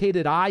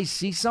educated eye,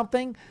 see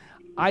something,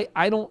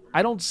 I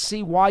don't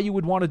see why you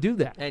would want to do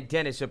that. And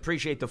Dennis,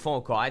 appreciate the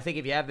phone call. I think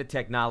if you have the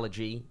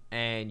technology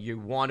and you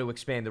want to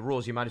expand the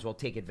rules, you might as well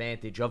take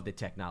advantage of the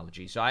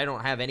technology. So I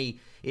don't have any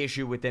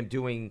issue with them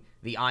doing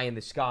the eye in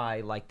the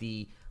sky like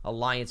the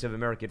Alliance of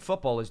American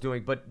Football is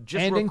doing. But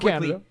just and real in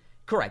quickly, Canada.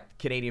 Correct,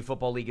 Canadian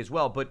Football League as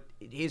well. But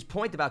his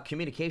point about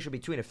communication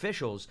between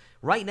officials,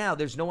 right now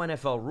there's no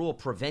NFL rule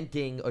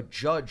preventing a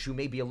judge who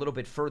may be a little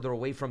bit further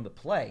away from the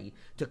play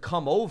to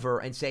come over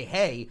and say,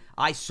 hey,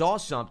 I saw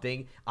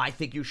something, I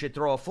think you should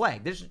throw a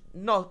flag. There's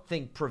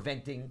nothing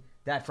preventing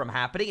that from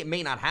happening. It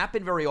may not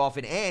happen very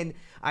often, and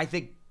I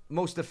think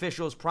most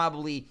officials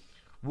probably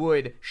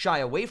would shy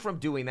away from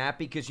doing that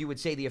because you would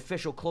say the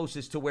official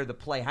closest to where the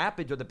play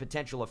happened or the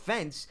potential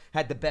offense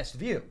had the best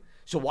view.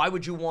 So why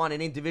would you want an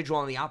individual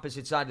on the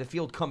opposite side of the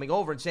field coming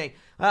over and saying,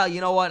 well,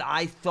 you know what,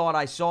 I thought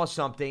I saw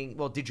something.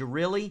 Well, did you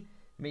really?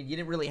 I mean, you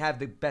didn't really have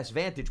the best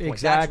vantage point.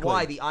 Exactly. That's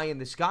why the eye in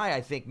the sky,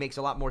 I think, makes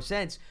a lot more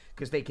sense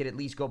because they could at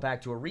least go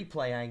back to a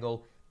replay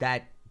angle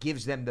that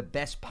gives them the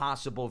best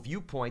possible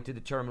viewpoint to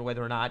determine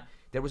whether or not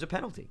there was a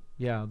penalty.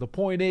 Yeah, the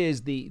point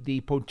is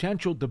the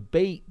potential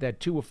debate that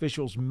two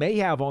officials may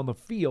have on the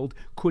field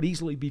could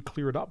easily be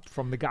cleared up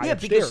from the guy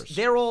upstairs. Yeah, because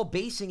they're all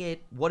basing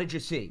it, what did you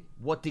see?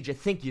 What did you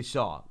think you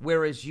saw?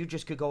 Whereas you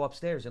just could go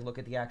upstairs and look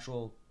at the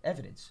actual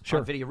evidence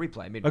on video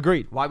replay. I mean,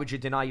 agreed. Why would you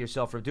deny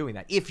yourself from doing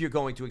that? If you're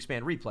going to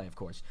expand replay, of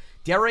course.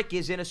 Derek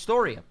is in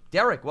Astoria.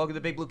 Derek, welcome to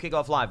the Big Blue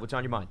Kickoff Live. What's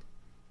on your mind?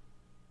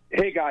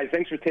 Hey, guys.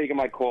 Thanks for taking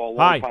my call.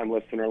 Hi. Long-time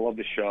listener. Love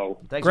the show.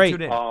 Thanks Great. for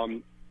tuning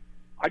in.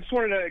 I just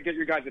wanted to get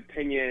your guys'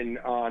 opinion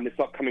on this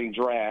upcoming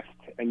draft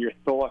and your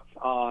thoughts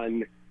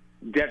on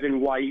Devin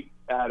White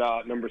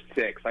at number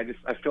 6. I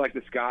feel like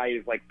this guy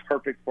is like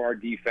perfect for our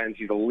defense.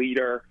 He's a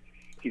leader.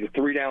 He's a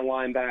 3-down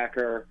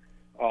linebacker.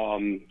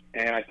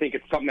 And I think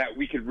it's something that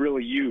we could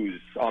really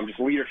use. Just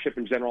leadership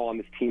in general on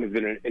this team has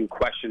been in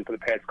question for the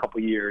past couple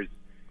of years.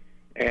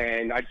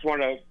 And I just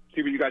want to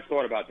see what you guys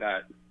thought about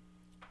that.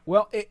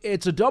 Well,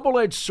 it's a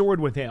double-edged sword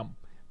with him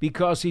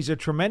because he's a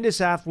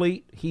tremendous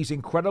athlete. He's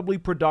incredibly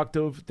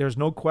productive. There's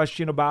no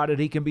question about it.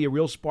 He can be a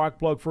real spark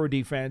plug for a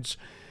defense.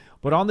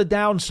 But on the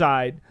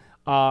downside,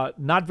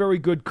 not very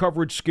good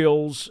coverage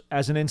skills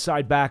as an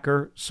inside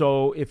backer.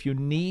 So if you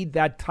need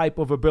that type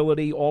of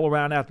ability,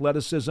 all-around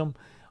athleticism,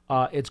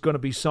 it's going to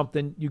be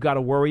something you got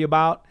to worry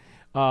about.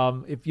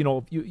 If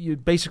you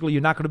basically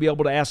you're not going to be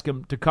able to ask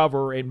him to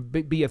cover and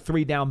be a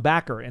 3-down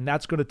backer, and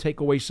that's going to take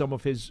away some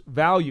of his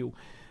value.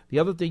 The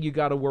other thing you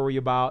got to worry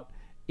about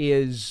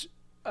is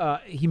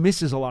he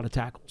misses a lot of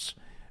tackles.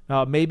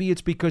 Maybe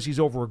it's because he's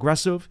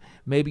over-aggressive.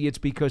 Maybe it's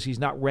because he's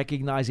not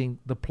recognizing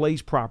the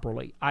plays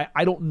properly.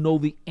 I don't know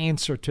the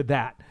answer to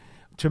that.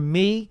 To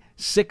me,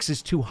 6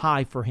 is too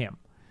high for him.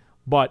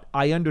 But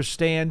I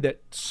understand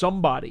that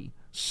somebody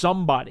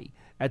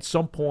at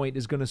some point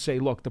is going to say,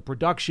 look, the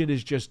production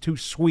is just too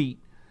sweet.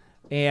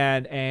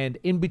 And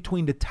in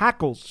between the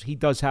tackles, he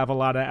does have a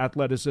lot of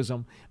athleticism.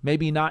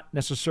 Maybe not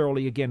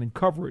necessarily, again, in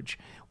coverage.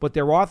 But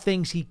there are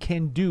things he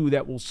can do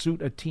that will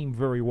suit a team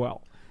very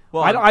well.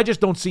 Well, I just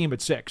don't see him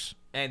at 6.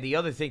 And the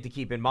other thing to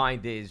keep in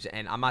mind is,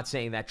 and I'm not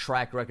saying that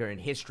track record in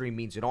history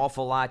means an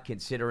awful lot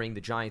considering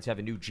the Giants have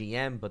a new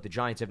GM, but the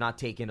Giants have not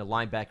taken a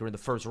linebacker in the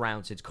first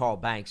round since Carl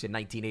Banks in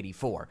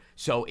 1984.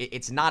 So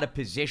it's not a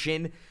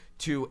position,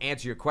 to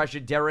answer your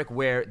question, Derek,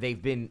 where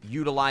they've been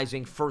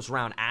utilizing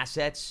first-round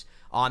assets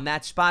on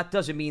that spot.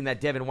 Doesn't mean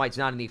that Devin White's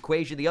not in the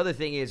equation. The other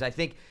thing is, I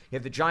think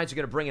if the Giants are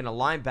going to bring in a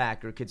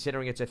linebacker,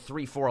 considering it's a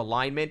 3-4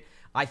 alignment,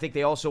 I think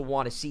they also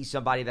want to see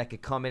somebody that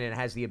could come in and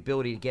has the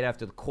ability to get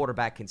after the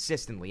quarterback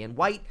consistently. And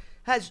White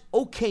has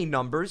okay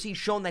numbers. He's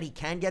shown that he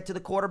can get to the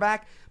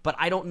quarterback, but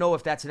I don't know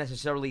if that's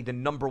necessarily the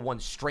number one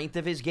strength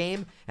of his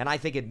game. And I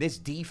think in this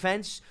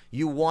defense,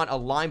 you want a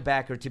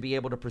linebacker to be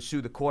able to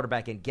pursue the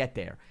quarterback and get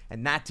there.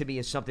 And that, to me,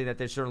 is something that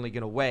they're certainly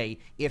going to weigh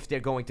if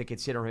they're going to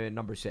consider him at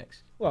number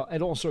 6. Well,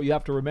 and also you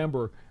have to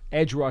remember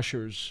edge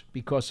rushers,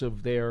 because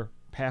of their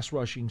pass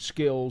rushing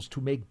skills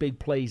to make big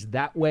plays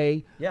that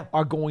way,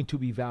 are going to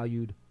be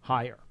valued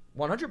higher.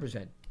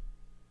 100%.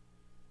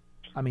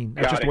 I mean,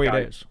 that's just the way it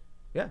is.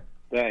 Yeah.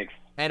 Thanks.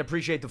 And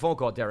appreciate the phone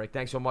call, Derek.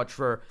 Thanks so much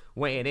for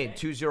weighing in.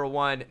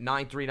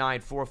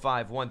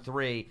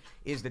 201-939-4513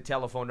 is the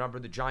telephone number.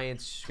 The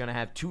Giants are going to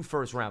have 2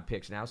 first-round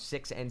picks now,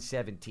 6 and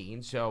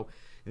 17, so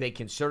they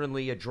can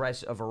certainly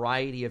address a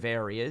variety of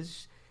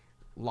areas.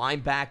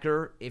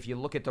 Linebacker, if you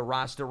look at the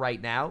roster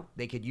right now,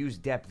 they could use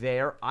depth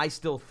there. I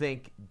still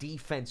think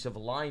defensive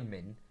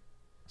lineman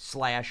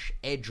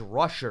 / edge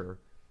rusher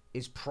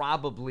is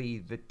probably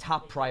the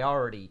top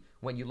priority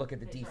when you look at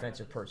the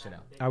defensive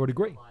personnel. I would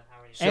agree.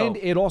 So, and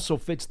it also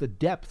fits the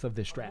depth of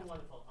this draft.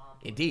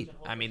 Indeed.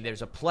 I mean,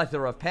 there's a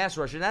plethora of pass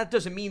rushers. That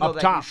doesn't mean, though,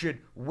 that you should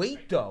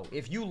wait, though.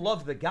 If you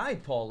love the guy,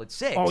 Paul, at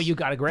 6, you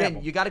got to grab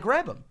him. You got to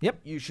grab him. Yep.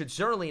 You should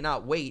certainly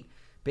not wait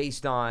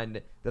based on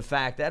the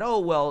fact that,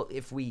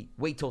 if we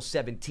wait till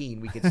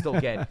 17, we can still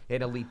get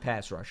an elite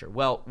pass rusher.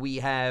 Well, we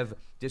have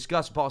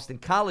discussed Boston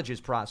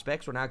College's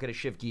prospects. We're now going to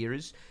shift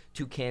gears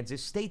to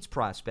Kansas State's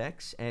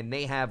prospects, and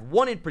they have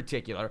one in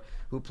particular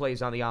who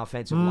plays on the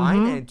offensive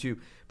line. And to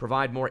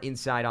provide more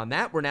insight on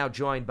that, we're now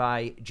joined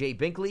by Jay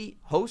Binkley,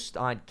 host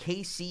on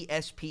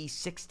KCSP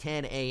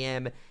 610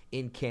 AM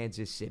in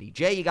Kansas City.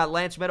 Jay, you got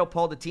Lance Meadow,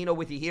 Paul Dottino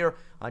with you here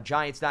on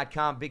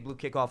Giants.com, Big Blue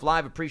Kickoff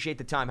Live. Appreciate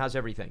the time. How's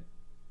everything?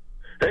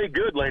 Hey,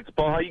 good, Lance.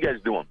 Paul, how you guys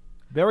doing?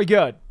 Very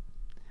good.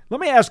 Let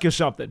me ask you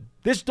something.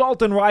 This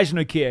Dalton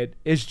Reisner kid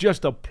is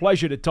just a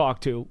pleasure to talk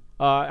to.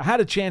 I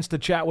had a chance to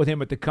chat with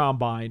him at the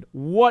Combine.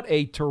 What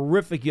a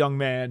terrific young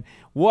man.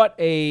 What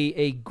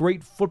a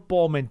great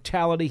football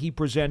mentality he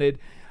presented,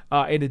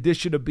 in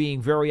addition to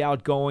being very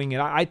outgoing.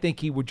 And I think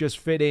he would just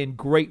fit in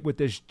great with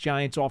this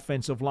Giants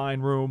offensive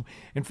line room.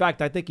 In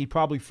fact, I think he'd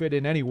probably fit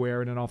in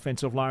anywhere in an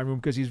offensive line room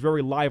because he's a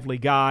very lively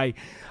guy.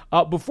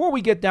 Before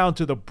we get down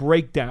to the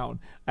breakdown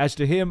as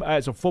to him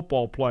as a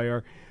football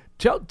player,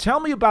 tell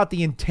me about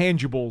the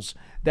intangibles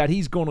that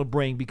he's going to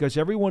bring, because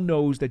everyone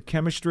knows that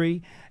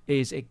chemistry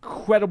is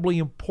incredibly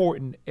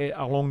important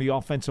along the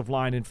offensive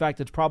line. In fact,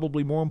 it's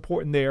probably more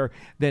important there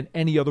than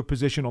any other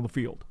position on the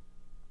field.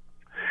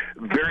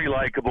 Very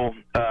likable.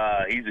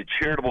 He's a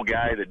charitable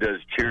guy that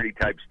does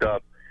charity-type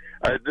stuff.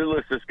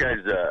 This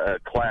guy's a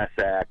class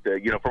act,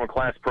 from a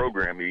class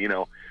program.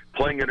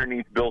 Playing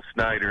underneath Bill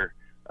Snyder,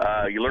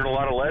 you learn a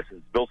lot of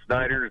lessons. Bill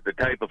Snyder is the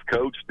type of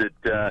coach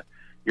that,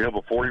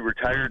 before he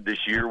retired this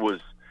year was,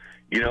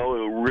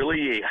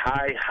 really a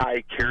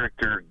high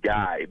character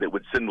guy that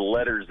would send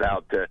letters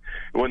out to,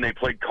 when they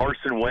played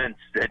Carson Wentz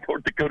at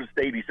North Dakota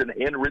State, he sent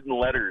handwritten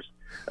letters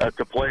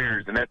to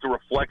players, and that's a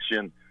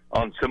reflection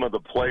on some of the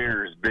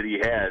players that he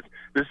has.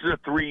 This is a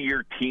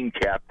 3-year team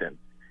captain,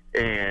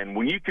 and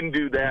when you can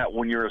do that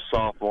when you're a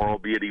sophomore,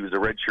 albeit he was a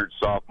redshirt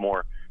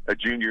sophomore, a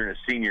junior and a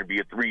senior, be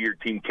a 3-year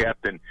team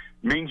captain,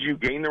 means you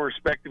gain the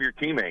respect of your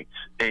teammates.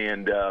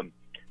 And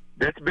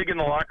that's big in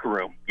the locker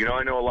room. You know,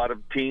 I know a lot of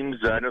teams,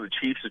 I know the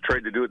Chiefs have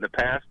tried to do it in the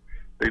past.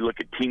 They look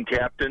at team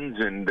captains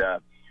and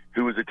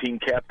who was a team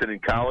captain in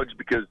college,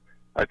 because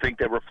I think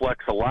that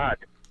reflects a lot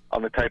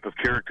on the type of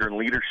character and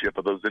leadership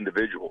of those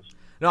individuals.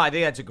 No, I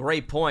think that's a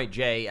great point,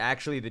 Jay.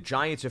 Actually, the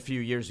Giants a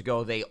few years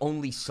ago, they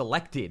only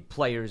selected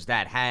players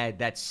that had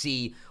that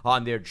C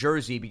on their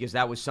jersey because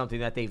that was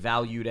something that they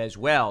valued as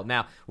well.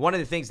 Now, one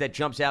of the things that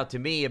jumps out to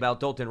me about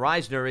Dalton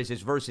Risner is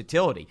his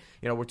versatility.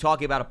 You know, we're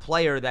talking about a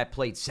player that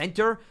played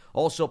center,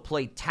 also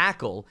played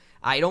tackle.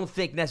 I don't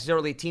think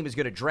necessarily a team is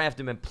going to draft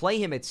him and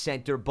play him at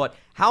center, but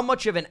how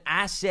much of an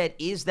asset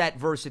is that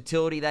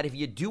versatility that if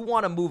you do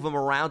want to move him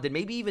around and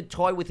maybe even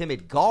toy with him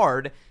at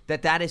guard,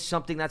 that is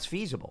something that's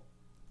feasible?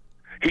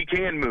 He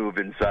can move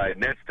inside,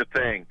 and that's the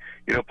thing.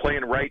 You know,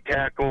 playing right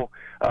tackle,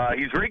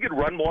 he's a very good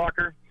run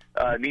blocker.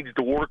 Needs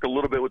to work a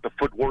little bit with the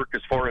footwork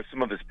as far as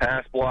some of his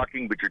pass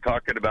blocking, but you're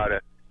talking about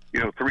a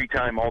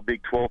 3-time All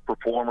Big 12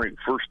 performer,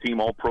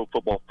 first-team All-Pro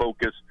Football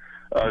Focus.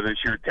 This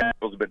year,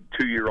 tackle's been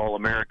 2-year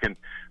All-American.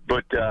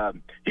 But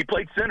he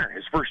played center.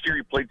 His first year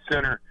he played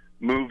center,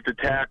 moved to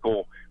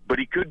tackle, but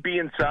he could be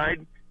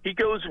inside. He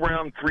goes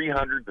around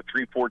 300 to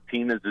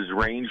 314 as his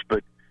range,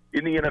 but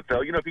in the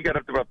NFL, if he got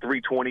up to about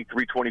 320,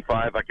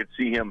 325, I could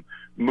see him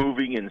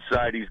moving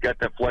inside. He's got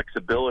that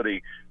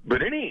flexibility.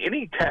 But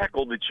any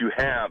tackle that you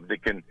have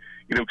that can,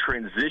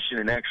 transition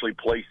and actually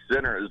play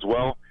center as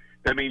well,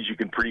 that means you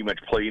can pretty much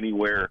play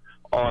anywhere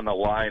on the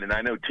line. And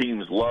I know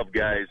teams love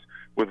guys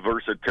with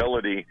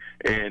versatility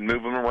and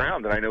move them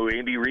around. And I know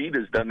Andy Reid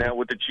has done that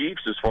with the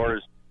Chiefs as far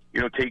as,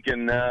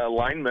 taking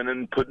linemen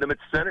and putting them at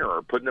center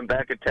or putting them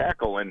back at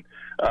tackle. And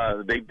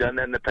they've done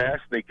that in the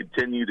past. They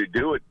continue to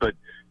do it. But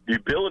the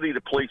ability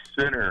to play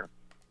center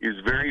is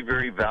very,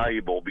 very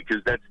valuable because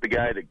that's the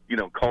guy that,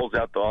 calls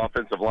out the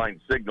offensive line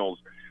signals.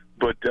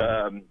 But he's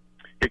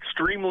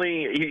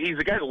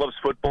a guy that loves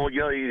football.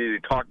 You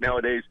talk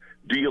nowadays,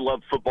 do you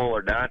love football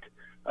or not?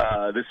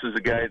 This is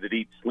a guy that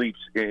eats, sleeps,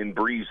 and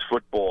breathes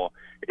football,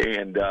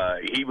 and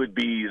he would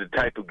be the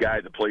type of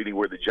guy that played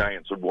anywhere the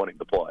Giants would want him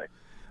to play.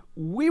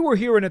 We were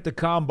hearing at the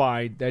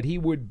Combine that he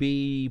would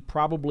be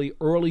probably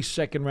early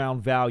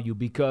second-round value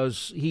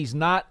because he's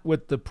not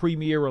with the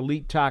premier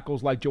elite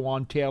tackles like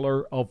Jawan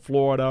Taylor of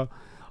Florida,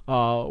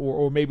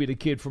 or maybe the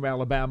kid from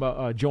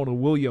Alabama, Jonah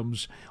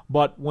Williams.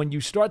 But when you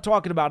start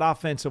talking about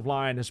offensive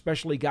line,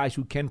 especially guys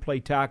who can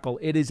play tackle,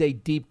 it is a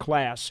deep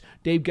class.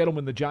 Dave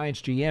Gettleman, the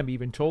Giants GM,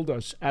 even told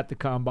us at the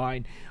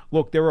Combine,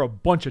 look, there are a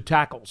bunch of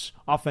tackles,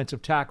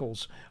 offensive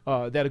tackles,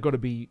 that are going to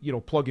be,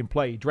 plug and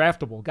play,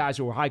 draftable, guys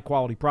who are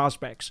high-quality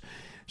prospects.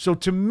 So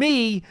to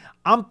me,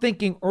 I'm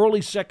thinking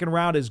early second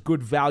round is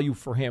good value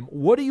for him.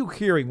 What are you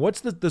hearing?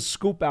 What's the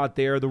scoop out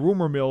there, the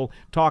rumor mill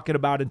talking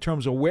about in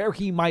terms of where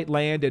he might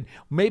land and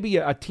maybe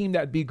a team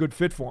that would be a good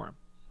fit for him?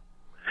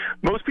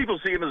 Most people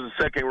see him as a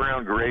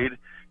second-round grade,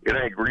 and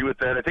I agree with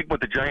that. I think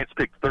with the Giants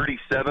picked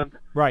 37th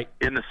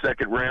in the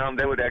second round,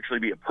 that would actually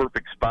be a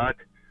perfect spot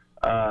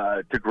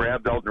to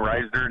grab Dalton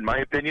Risner, in my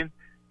opinion.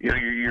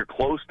 You're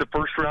close to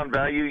first-round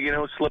value,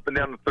 slipping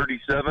down to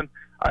 37.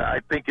 I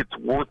think it's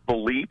worth the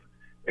leap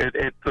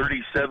at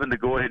 37 to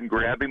go ahead and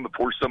grab him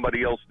before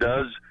somebody else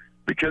does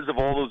because of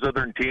all those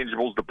other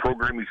intangibles, the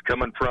program he's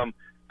coming from,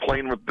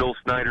 playing with Bill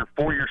Snyder,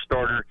 4-year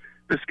starter.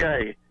 This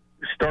guy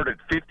started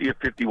 50 of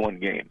 51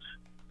 games.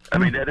 I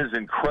mean, that is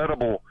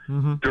incredible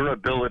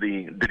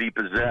durability that he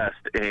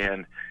possessed,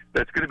 and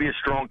that's going to be a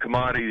strong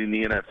commodity in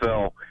the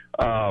NFL.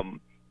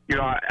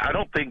 I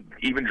don't think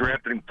even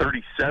drafting him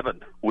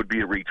 37th would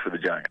be a reach for the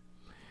Giants.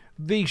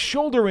 The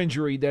shoulder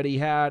injury that he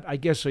had, I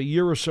guess, a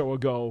year or so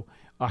ago,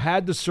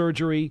 had the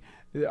surgery.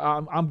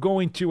 I'm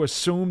going to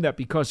assume that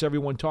because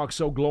everyone talks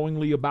so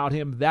glowingly about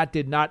him, that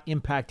did not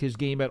impact his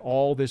game at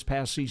all this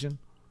past season?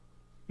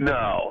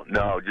 No,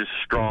 just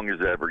strong as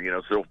ever.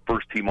 So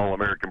first-team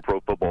All-American Pro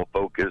Football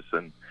Focus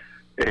and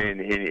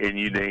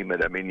you name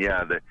it. I mean,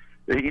 yeah,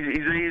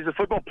 he's a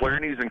football player,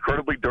 and he's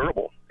incredibly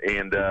durable.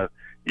 And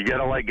you got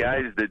to like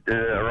guys that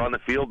are on the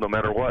field no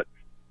matter what.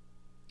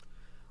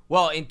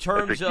 Well, in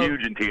terms That's a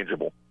huge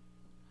intangible.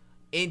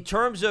 In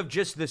terms of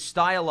just the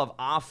style of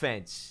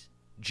offense,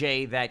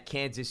 Jay, that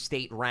Kansas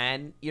State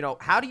ran,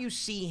 how do you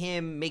see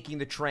him making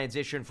the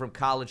transition from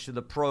college to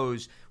the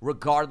pros,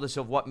 regardless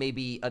of what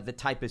maybe the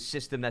type of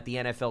system that the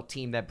NFL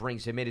team that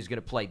brings him in is going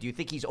to play? Do you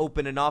think he's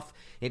open enough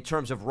in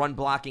terms of run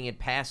blocking and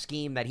pass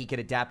scheme that he could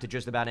adapt to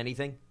just about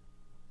anything?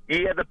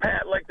 Yeah,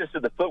 like this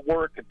is the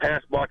footwork and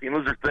pass blocking.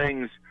 Those are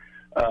things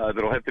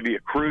that'll have to be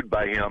accrued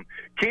by him.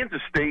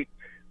 Kansas State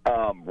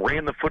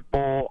ran the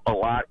football a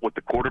lot with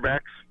the quarterbacks.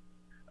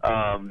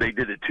 They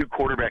did a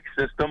 2-quarterback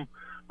system.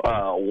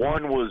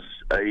 One was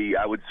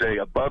I would say,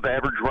 above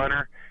average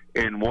runner,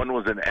 and one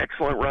was an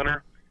excellent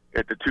runner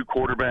at the 2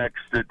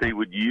 quarterbacks that they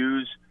would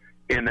use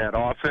in that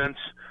offense.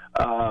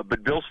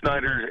 But Bill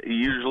Snyder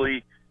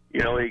usually,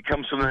 he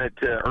comes from that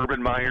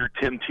Urban Meyer,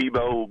 Tim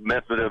Tebow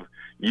method of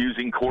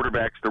using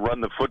quarterbacks to run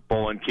the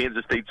football, and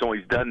Kansas State's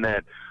always done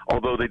that,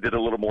 although they did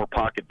a little more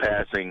pocket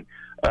passing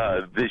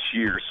this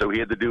year, so he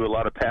had to do a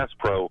lot of pass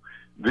pro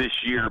this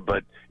year.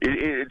 But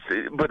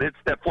it's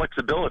that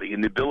flexibility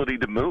and the ability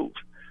to move,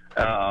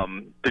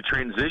 to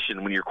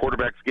transition when your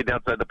quarterback's getting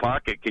outside the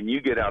pocket. Can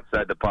you get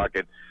outside the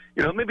pocket?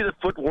 Maybe the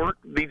footwork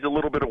needs a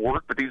little bit of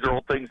work, but these are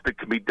all things that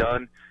can be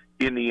done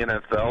in the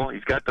NFL.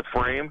 He's got the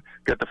frame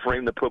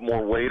to put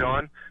more weight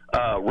on.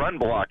 Run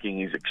blocking,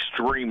 he's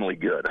extremely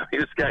good. I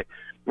mean, this guy,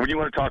 when you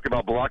want to talk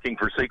about blocking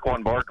for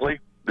Saquon Barkley,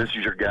 this is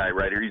your guy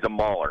right here. He's a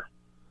mauler.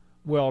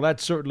 Well, that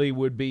certainly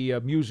would be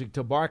music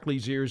to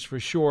Barkley's ears for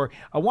sure.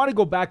 I want to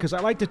go back because I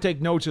like to take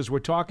notes as we're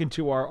talking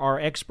to our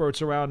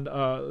experts around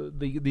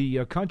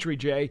the country,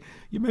 Jay.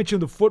 You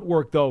mentioned the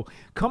footwork, though.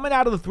 Coming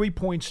out of the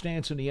three-point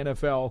stance in the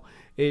NFL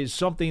is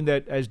something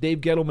that, as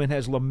Dave Gettleman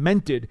has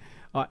lamented,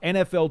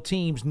 NFL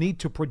teams need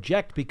to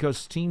project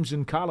because teams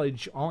in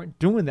college aren't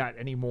doing that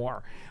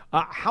anymore.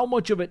 How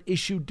much of an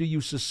issue do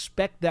you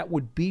suspect that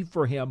would be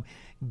for him,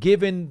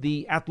 given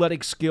the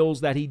athletic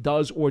skills that he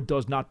does or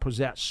does not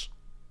possess?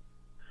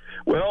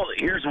 Well,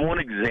 here's one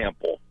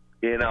example,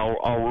 and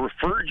I'll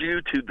refer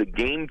you to the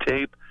game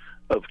tape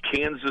of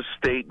Kansas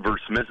State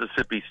versus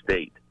Mississippi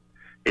State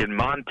in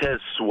Montez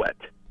Sweat.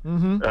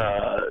 Mm-hmm.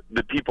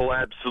 The people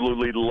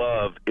absolutely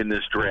love in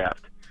this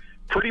draft.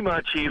 Pretty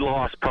much he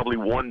lost probably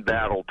one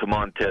battle to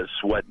Montez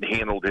Sweat and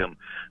handled him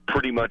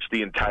pretty much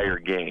the entire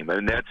game.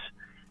 And that's,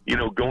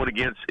 going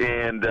against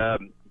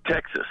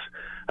Texas,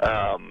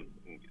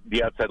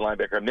 the outside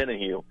linebacker,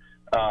 Menahew.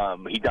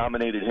 He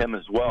dominated him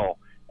as well.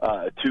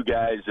 Two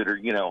guys that are,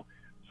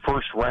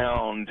 first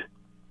round,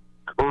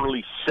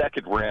 early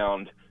second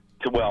round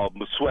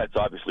Sweat's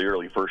obviously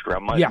early first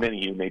round.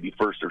 Menahew maybe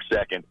first or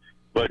second.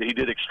 But he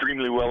did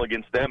extremely well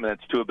against them, and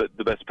that's two of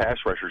the best pass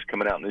rushers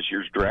coming out in this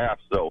year's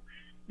draft. So,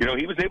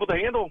 he was able to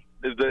handle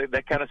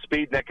that kind of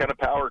speed and that kind of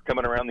power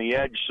coming around the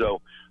edge.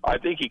 So I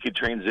think he could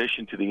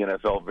transition to the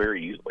NFL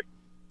very easily.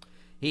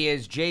 He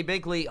is Jay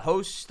Binkley,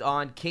 host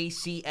on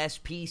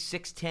KCSP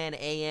 610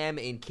 AM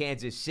in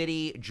Kansas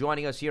City,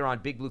 joining us here on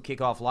Big Blue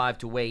Kickoff Live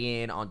to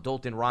weigh in on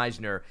Dalton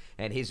Risner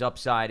and his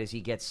upside as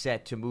he gets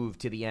set to move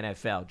to the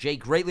NFL. Jay,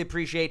 greatly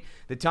appreciate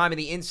the time and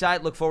the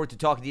insight. Look forward to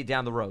talking to you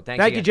down the road.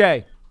 Thank you,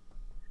 Jay.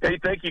 Hey,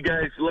 thank you,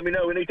 guys. Let me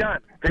know anytime.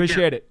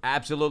 Appreciate it.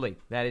 Absolutely.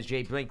 That is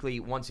Jay Binkley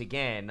once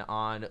again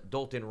on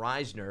Dalton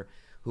Risner,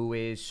 who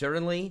is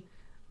certainly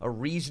a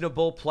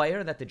reasonable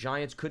player that the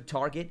Giants could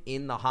target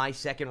in the high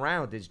second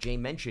round, as Jay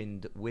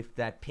mentioned, with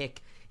that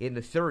pick in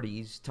the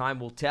 30s. Time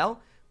will tell,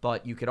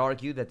 but you could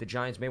argue that the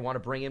Giants may want to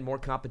bring in more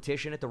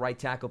competition at the right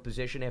tackle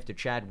position after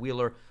Chad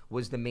Wheeler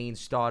was the main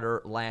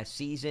starter last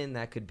season.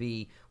 That could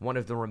be one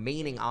of the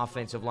remaining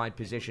offensive line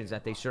positions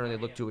that they certainly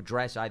look to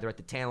address either at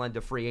the tail end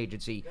of free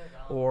agency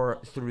or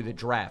through the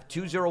draft.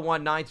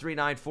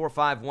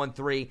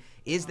 201-939-4513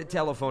 is the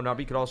telephone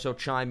number. You could also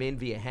chime in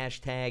via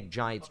hashtag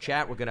Giants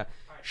Chat. We're going to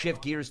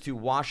shift gears to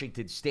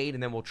Washington State,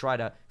 and then we'll try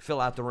to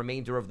fill out the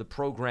remainder of the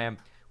program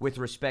with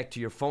respect to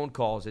your phone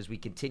calls as we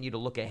continue to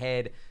look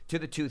ahead to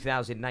the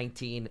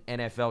 2019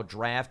 NFL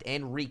Draft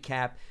and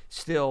recap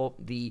still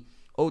the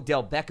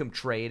Odell Beckham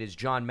trade as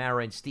John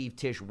Mara and Steve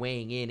Tisch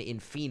weighing in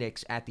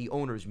Phoenix at the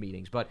owners'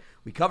 meetings. But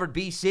we covered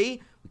BC,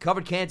 we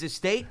covered Kansas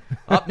State.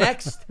 Up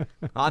next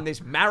on this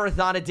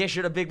marathon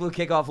edition of Big Blue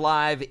Kickoff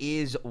Live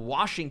is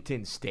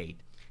Washington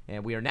State.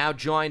 And we are now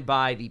joined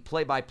by the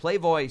play-by-play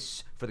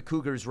voice for the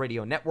Cougars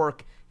Radio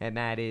Network, and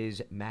that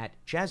is Matt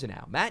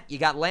Chazanow. Matt, you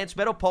got Lance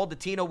Meadow, Paul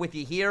Dottino with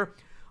you here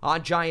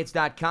on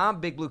Giants.com,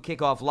 Big Blue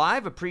Kickoff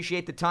Live.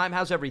 Appreciate the time.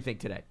 How's everything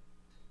today?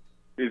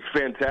 It's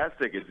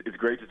fantastic. It's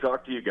great to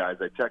talk to you guys.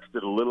 I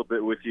texted a little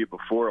bit with you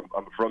before.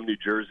 I'm from New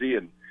Jersey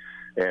and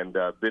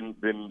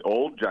been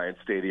old Giant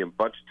Stadium a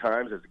bunch of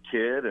times as a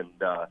kid, and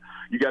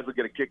you guys will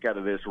get a kick out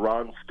of this.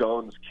 Ron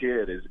Stone's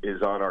kid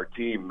is on our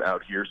team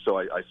out here, so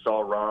I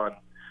saw Ron.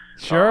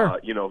 Sure.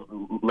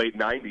 Late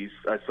 90s,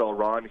 I saw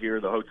Ron here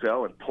in the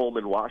hotel in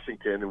Pullman,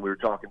 Washington, and we were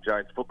talking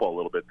Giants football a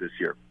little bit this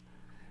year.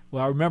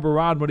 Well, I remember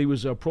Ron when he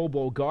was a Pro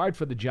Bowl guard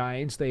for the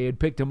Giants. They had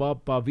picked him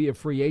up via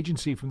free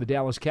agency from the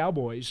Dallas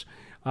Cowboys,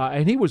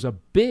 and he was a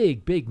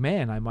big, big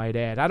man, I might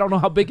add. I don't know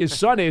how big his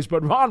son is,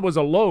 but Ron was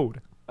a load.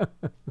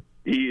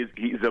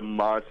 He's a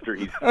monster.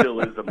 He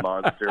still is a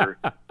monster.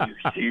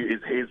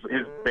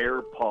 His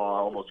bear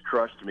paw almost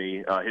crushed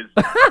me. His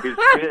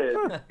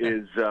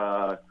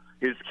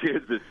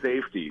kid's a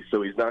safety,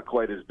 so he's not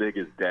quite as big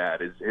as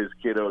Dad. His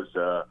kiddo's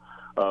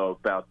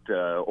about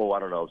 6'1",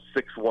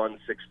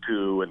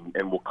 6'2",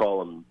 and we'll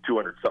call him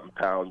 200-something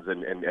pounds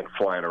and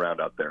flying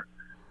around out there.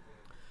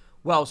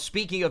 Well,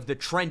 speaking of the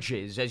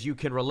trenches, as you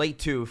can relate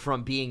to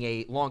from being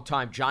a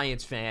longtime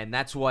Giants fan,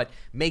 that's what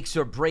makes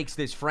or breaks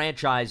this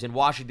franchise, and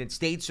Washington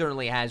State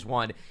certainly has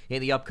one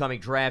in the upcoming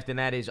draft, and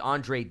that is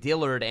Andre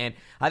Dillard. And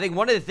I think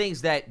one of the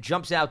things that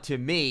jumps out to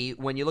me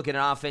when you look at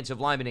an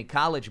offensive lineman in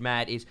college,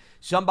 Matt, is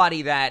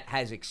somebody that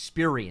has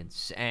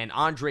experience, and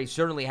Andre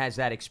certainly has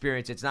that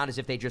experience. It's not as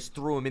if they just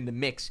threw him in the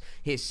mix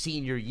his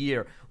senior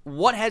year.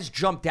 What has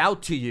jumped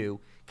out to you,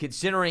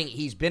 considering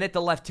he's been at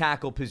the left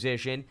tackle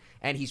position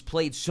and he's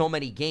played so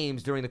many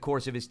games during the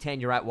course of his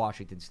tenure at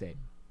Washington State?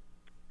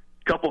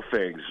 Couple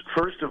things.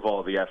 First of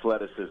all, the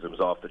athleticism's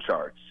off the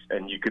charts,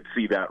 and you could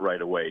see that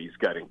right away. He's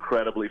got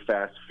incredibly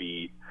fast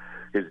feet.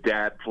 His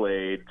dad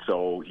played,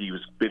 so he's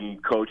been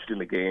coached in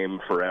the game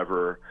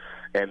forever,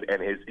 and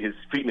his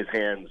feet and his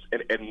hands.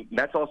 And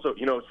that's also,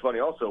 you know, it's funny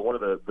also, one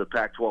of the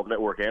Pac-12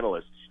 network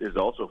analysts is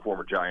also a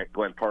former Giant,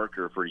 Glenn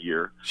Parker, for a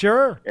year.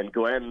 Sure. And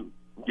Glenn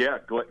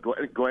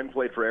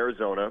played for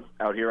Arizona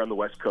out here on the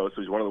West Coast,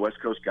 so he's one of the West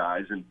Coast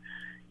guys. And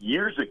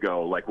years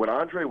ago, like when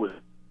Andre was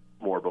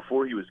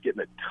before he was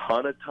getting a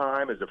ton of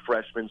time as a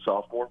freshman,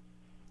 sophomore,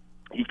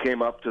 he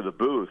came up to the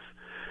booth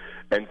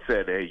and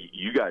said, "Hey,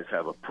 you guys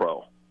have a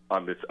pro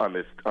on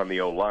the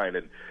O line,"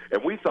 and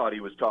we thought he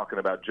was talking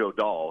about Joe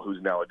Dahl,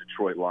 who's now a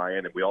Detroit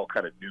Lion, and we all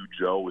kind of knew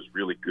Joe was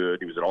really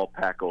good. He was an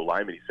all-Pac O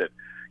lineman. He said,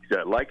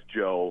 "I like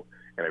Joe,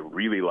 and I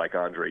really like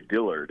Andre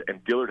Dillard."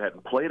 And Dillard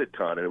hadn't played a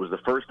ton, and it was the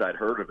first I'd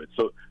heard of it.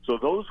 So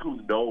those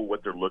who know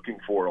what they're looking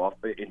for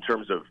in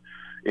terms of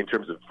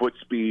foot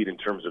speed, in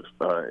terms of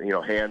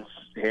hand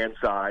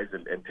size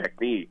and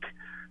technique,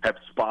 have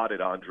spotted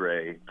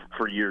Andre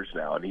for years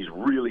now, and he's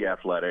really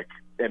athletic.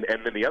 And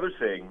then the other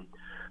thing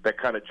that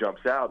kind of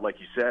jumps out, like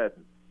you said,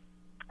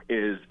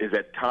 is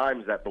at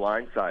times that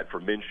blind side for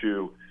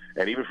Minshew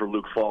and even for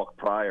Luke Falk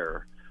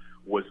prior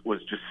was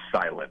just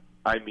silent.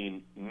 I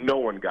mean, no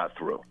one got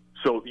through.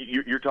 So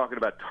you're talking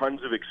about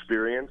tons of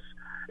experience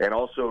and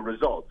also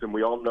results. And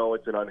we all know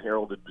it's an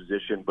unheralded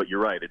position, but you're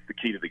right, it's the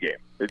key to the game.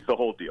 It's the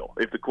whole deal.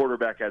 If the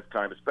quarterback has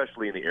time,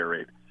 especially in the air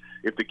raid,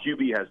 if the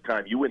QB has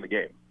time, you win the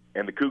game.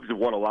 And the Cougs have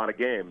won a lot of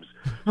games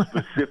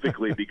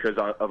specifically because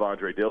of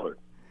Andre Dillard.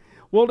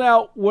 Well,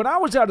 now, when I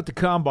was out at the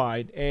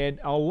Combine, and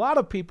a lot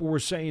of people were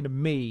saying to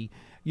me,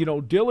 you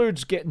know,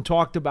 Dillard's getting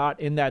talked about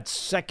in that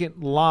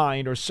second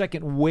line or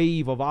second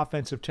wave of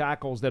offensive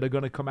tackles that are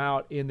going to come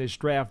out in this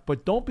draft.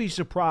 But don't be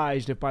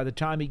surprised if by the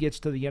time he gets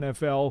to the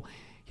NFL,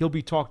 he'll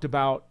be talked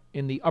about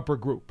in the upper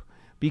group,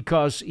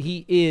 because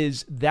he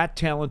is that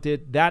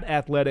talented, that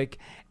athletic.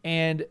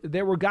 And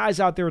there were guys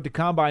out there at the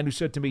Combine who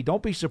said to me,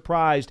 don't be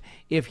surprised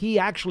if he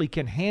actually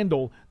can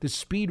handle the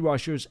speed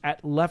rushers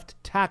at left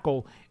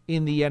tackle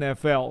in the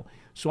NFL.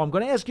 So I'm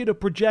going to ask you to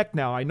project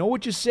now. I know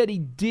what you said he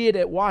did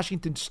at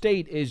Washington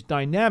State is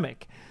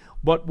dynamic,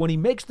 but when he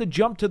makes the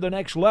jump to the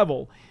next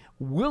level,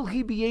 will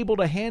he be able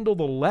to handle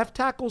the left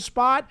tackle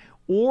spot,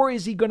 or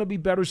is he going to be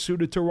better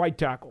suited to right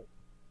tackle?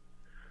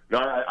 No,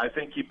 I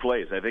think he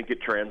plays. I think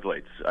it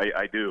translates.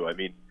 I do. I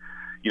mean,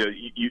 you know,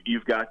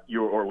 you've got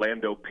your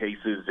Orlando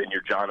Paces and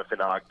your Jonathan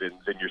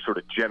Ogdens and your sort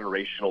of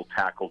generational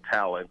tackle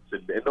talents,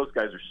 and those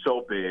guys are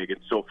so big and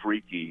so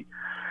freaky.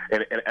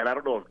 And I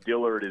don't know if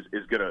Dillard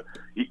is going to,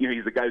 you know,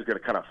 he's the guy who's going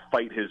to kind of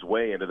fight his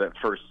way into that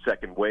first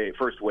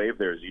wave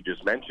there, as you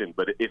just mentioned.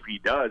 But if he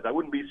does, I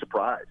wouldn't be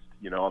surprised.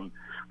 You know,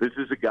 this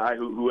is a guy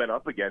who went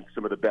up against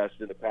some of the best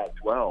in the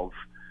Pac-12.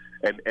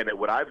 And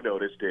what I've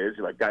noticed is,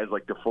 like, guys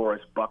like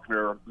DeForest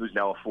Buckner, who's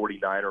now a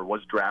 49er, was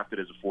drafted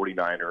as a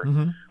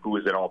 49er, who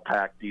was an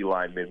all-Pac D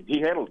lineman. He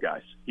handled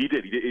guys. He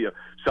did. You know,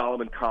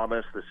 Solomon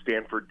Thomas, the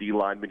Stanford D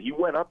lineman, he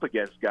went up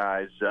against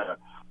guys,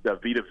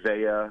 Vita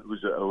Vea,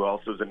 who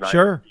also is a Niner.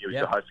 Sure. He's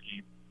a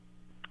Husky.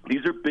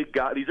 These are big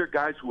guys. These are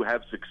guys who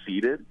have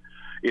succeeded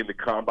in the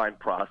combine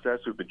process,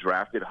 who've been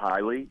drafted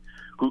highly,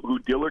 who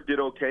Dillard did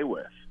okay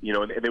with. You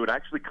know, and they would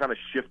actually kind of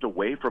shift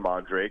away from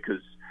Andre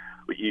because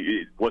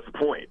what's the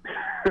point?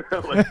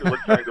 let's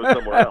try and go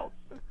somewhere else.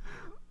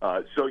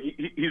 So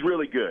he's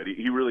really good.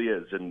 He really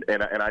is, and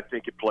I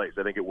think it plays.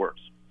 I think it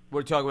works.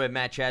 We're talking with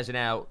Matt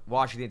Chazanow,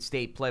 Washington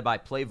State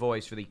play-by-play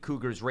voice for the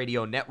Cougars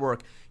Radio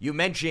Network. You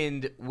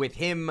mentioned with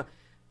him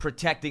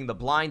protecting the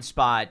blind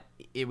spot,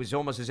 it was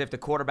almost as if the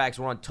quarterbacks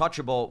were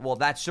untouchable. Well,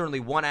 that's certainly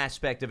one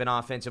aspect of an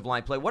offensive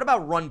line play. What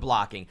about run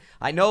blocking?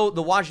 I know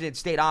the Washington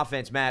State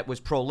offense, Matt, was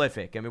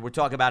prolific. I mean, we're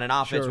talking about an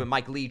offense with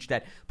Mike Leach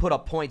that put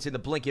up points in the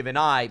blink of an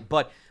eye.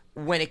 But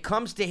when it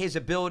comes to his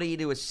ability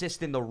to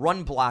assist in the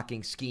run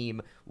blocking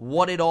scheme,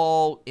 what it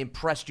all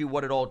impressed you?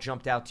 What it all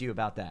jumped out to you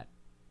about that?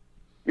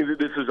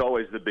 This is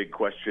always the big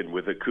question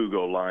with a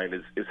Cougar line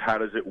is how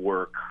does it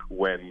work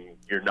when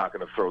you're not going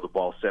to throw the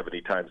ball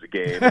 70 times a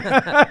game?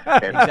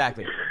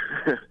 Exactly.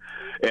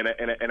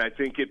 And I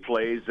think it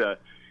plays.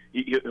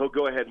 He'll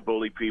go ahead and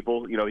bully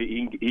people. You know,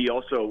 he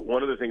also,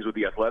 one of the things with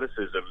the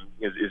athleticism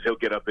is he'll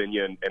get up in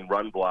you and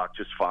run block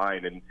just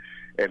fine.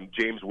 And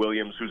James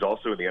Williams, who's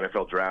also in the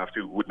NFL draft,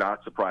 who would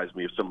not surprise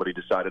me if somebody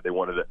decided they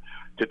wanted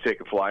to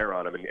take a flyer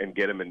on him and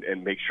get him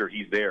and make sure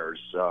he's theirs.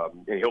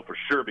 And he'll for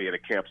sure be in a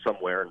camp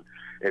somewhere. And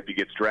if he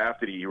gets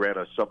drafted, he ran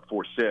a sub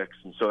 4.6,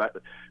 and so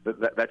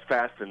that's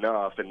fast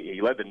enough. And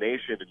he led the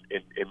nation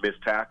in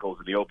missed tackles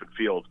in the open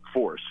field,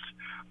 forced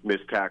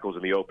missed tackles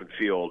in the open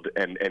field,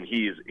 and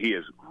he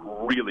is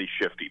really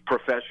shifty,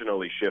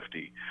 professionally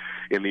shifty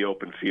in the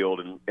open field.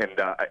 And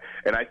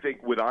I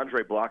think with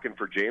Andre blocking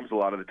for James a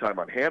lot of the time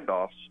on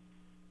handoffs,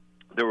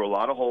 there were a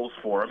lot of holes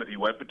for him if he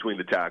went between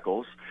the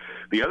tackles.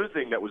 The other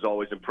thing that was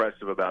always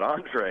impressive about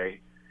Andre,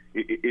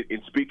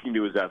 in speaking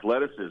to his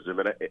athleticism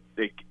and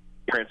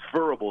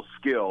transferable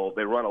skill,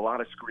 they run a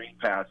lot of screen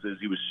passes.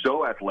 He was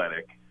so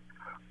athletic.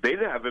 They'd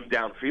have him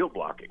downfield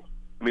blocking.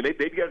 I mean,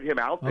 they'd get him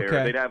out there.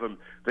 Okay.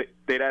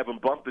 They'd have him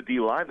bump the D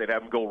line. They'd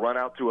have him go run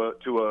out to a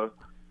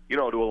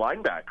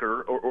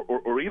linebacker,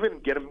 or even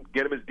get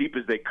him as deep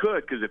as they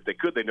could, because if they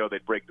could, they know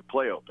they'd break the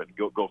play open,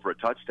 go for a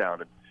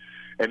touchdown,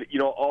 and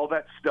all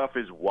that stuff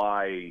is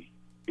why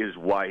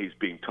he's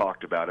being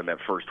talked about in that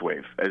first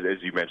wave. As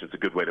you mentioned, it's a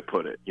good way to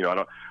put it. I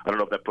don't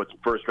know if that puts him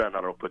first round. I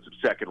don't know if it puts him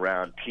second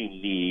round.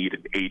 Team need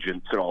and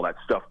agents and all that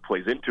stuff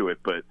plays into it,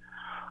 but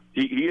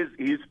he's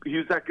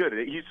that good.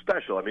 He's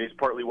special. I mean, he's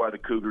partly why the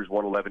Cougars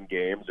won 11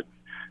 games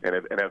and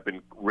have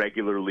been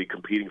regularly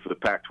competing for the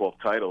Pac-12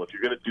 title. If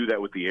you're going to do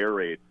that with the air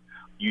raid,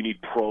 you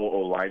need pro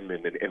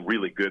O-linemen and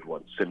really good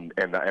ones, and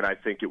I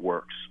think it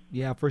works.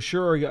 Yeah, for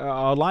sure.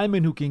 A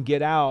lineman who can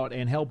get out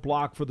and help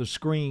block for the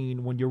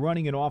screen when you're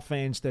running an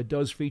offense that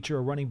does feature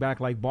a running back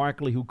like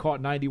Barkley, who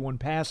caught 91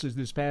 passes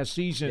this past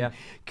season,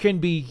 can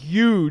be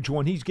huge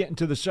when he's getting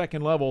to the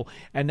second level.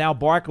 And now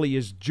Barkley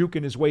is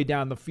juking his way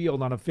down the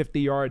field on a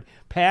 50-yard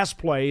pass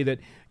play that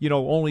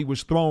only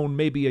was thrown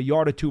maybe a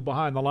yard or two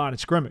behind the line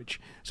of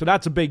scrimmage. So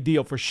that's a big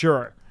deal for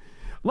sure.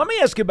 Let me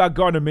ask you about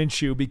Gardner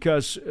Minshew,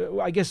 because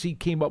I guess he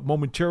came up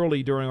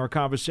momentarily during our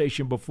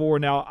conversation before.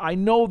 Now, I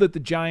know that the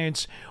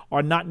Giants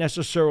are not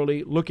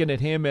necessarily looking at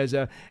him as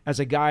a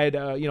guy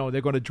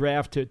they're going to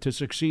draft to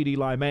succeed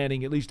Eli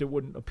Manning. At least it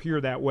wouldn't appear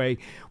that way.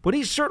 But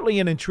he's certainly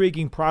an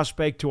intriguing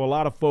prospect to a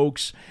lot of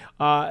folks.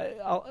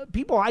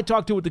 People I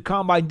talked to at the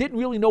Combine didn't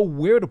really know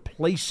where to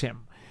place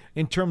him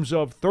in terms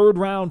of third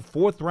round,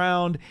 fourth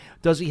round.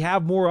 Does he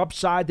have more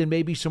upside than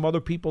maybe some other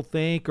people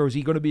think, or is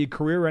he going to be a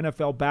career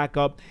NFL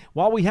backup?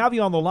 While we have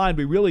you on the line,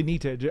 we really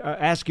need to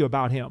ask you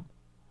about him.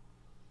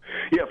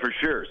 Yeah, for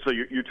sure. So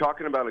you're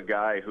talking about a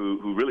guy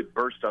who really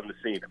burst on the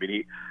scene. I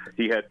mean,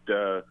 he had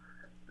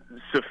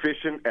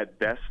sufficient at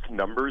best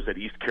numbers at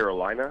East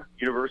Carolina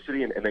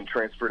University, and then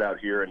transferred out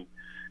here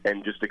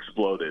and just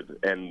exploded.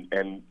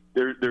 And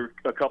there are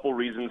a couple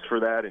reasons for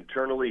that.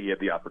 Internally, he had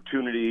the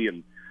opportunity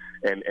and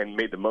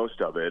made the most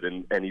of it,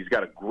 and he's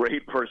got a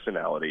great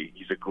personality.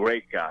 He's a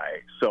great guy,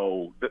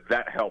 so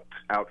that helped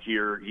out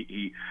here.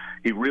 He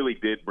really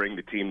did bring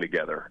the team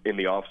together in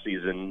the off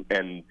season,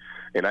 and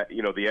the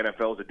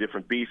NFL is a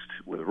different beast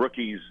with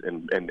rookies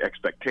and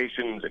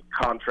expectations and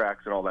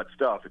contracts and all that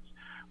stuff.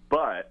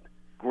 But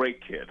great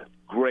kid,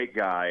 great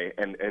guy,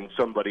 and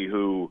somebody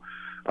who.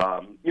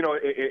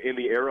 In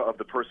the era of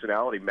the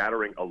personality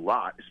mattering a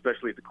lot,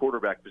 especially at the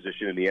quarterback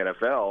position in the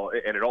NFL,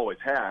 and it always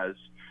has,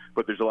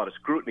 but there's a lot of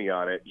scrutiny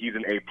on it, he's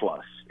an A+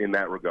 in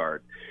that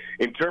regard.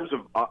 In terms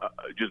of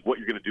just what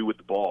you're going to do with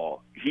the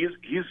ball, he's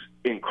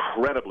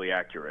incredibly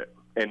accurate.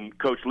 And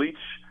Coach Leach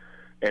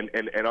and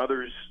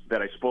others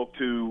that I spoke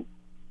to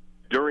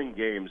during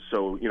games,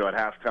 so, at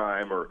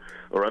halftime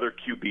or other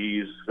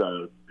QBs,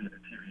 what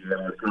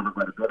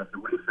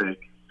do you think?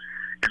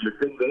 And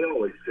the thing they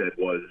always said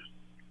was,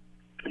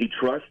 he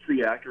trusts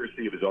the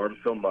accuracy of his arm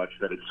so much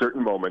that at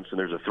certain moments, and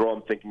there's a throw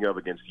I'm thinking of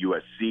against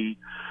USC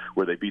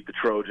where they beat the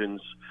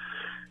Trojans,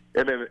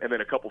 and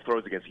then a couple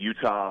throws against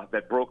Utah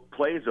that broke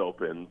plays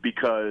open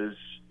because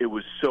it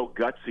was so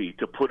gutsy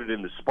to put it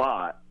in the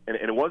spot. And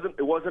it wasn't.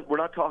 We're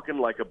not talking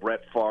like a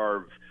Brett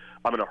Favre,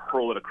 I'm going to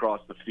hurl it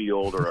across the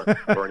field, or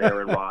an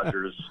Aaron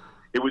Rodgers.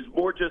 It was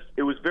more just.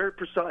 It was very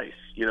precise,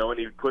 and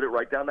he would put it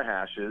right down the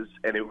hashes,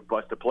 and it would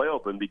bust a play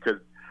open because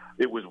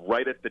it was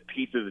right at the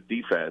teeth of the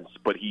defense,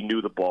 but he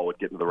knew the ball would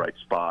get in the right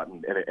spot,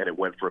 and it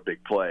went for a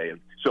big play.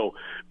 And so,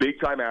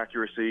 big-time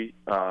accuracy.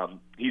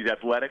 He's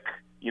athletic.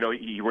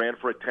 He ran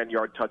for a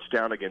 10-yard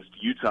touchdown against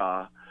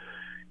Utah,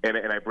 and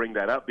I bring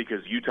that up because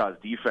Utah's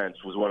defense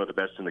was one of the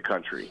best in the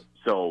country.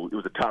 So it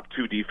was a top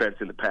 2 defense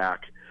in the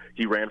pack.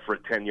 He ran for a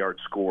 10-yard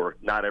score.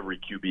 Not every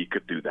QB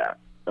could do that.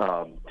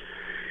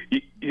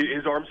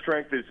 His arm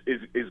strength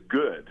is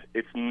good.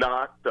 It's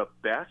not the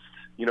best.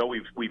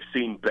 We've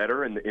seen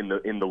better in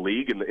the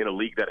league, in a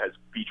league that has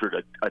featured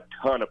a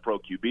ton of pro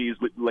QBs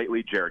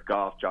lately. Jared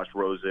Goff, Josh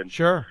Rosen,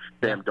 sure,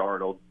 Sam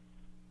Darnold,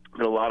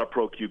 and a lot of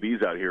pro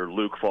QBs out here.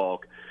 Luke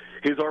Falk,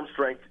 his arm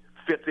strength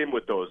fits in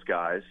with those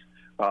guys.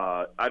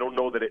 I don't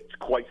know that it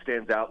quite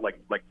stands out like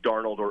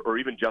Darnold or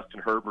even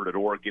Justin Herbert at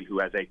Oregon, who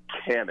has a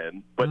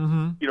cannon, but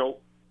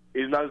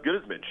is not as good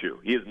as Minshew.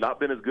 He has not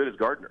been as good as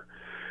Gardner,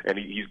 and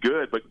he's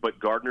good, but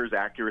Gardner's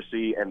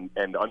accuracy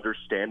and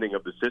understanding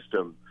of the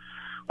system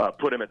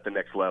put him at the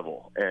next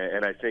level.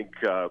 And I think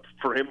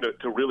for him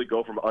to really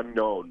go from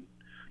unknown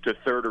to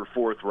third or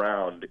fourth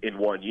round in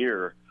 1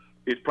 year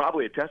is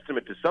probably a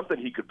testament to something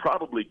he could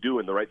probably do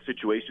in the right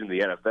situation in the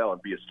NFL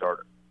and be a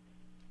starter.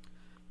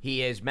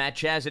 He is Matt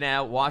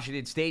Chazanow,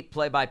 Washington State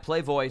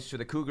play-by-play voice for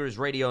the Cougars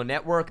Radio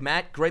Network.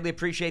 Matt, greatly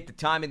appreciate the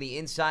time and the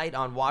insight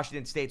on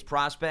Washington State's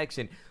prospects,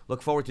 and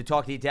look forward to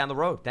talking to you down the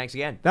road. Thanks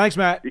again. Thanks,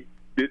 Matt.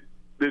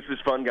 This is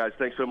fun, guys.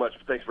 Thanks so much.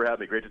 Thanks for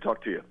having me. Great to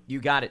talk to you.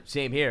 You got it.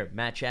 Same here.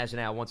 Matt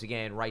Chazanow once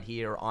again right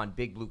here on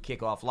Big Blue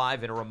Kickoff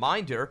Live. And a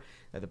reminder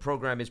The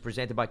program is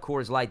presented by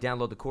Coors Light.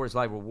 Download the Coors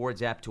Light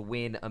Rewards app to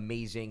win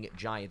amazing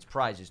Giants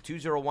prizes.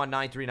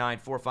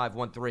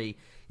 201-939-4513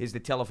 is the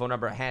telephone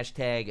number.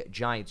 Hashtag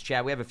Giants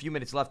Chat. We have a few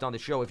minutes left on the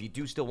show. If you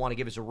do still want to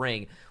give us a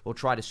ring, we'll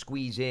try to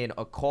squeeze in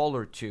a call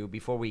or two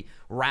before we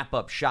wrap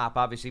up shop.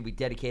 Obviously, we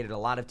dedicated a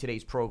lot of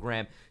today's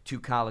program to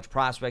college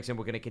prospects, and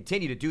we're going to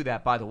continue to do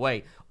that, by the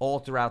way, all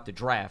throughout the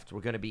draft.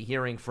 We're going to be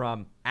hearing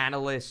from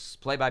analysts,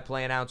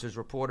 play-by-play announcers,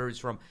 reporters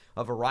from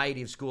a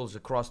variety of schools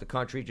across the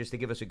country just to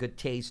give us a good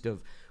taste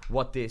of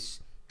what this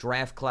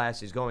draft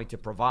class is going to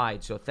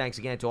provide. So thanks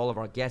again to all of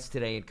our guests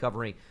today in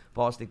covering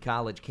Boston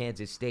College,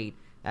 Kansas State,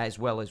 as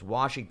well as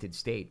Washington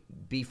State.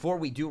 Before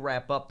we do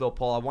wrap up, though,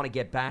 Paul, I want to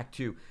get back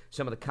to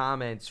some of the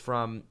comments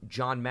from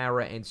John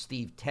Mara and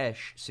Steve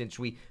Tesh, since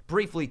we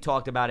briefly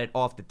talked about it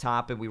off the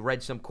top, and we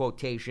read some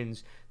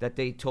quotations that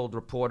they told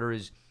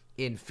reporters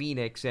in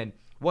Phoenix. And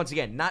once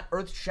again, not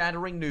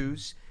earth-shattering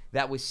news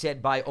that was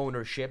said by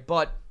ownership,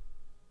 but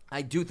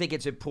I do think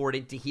it's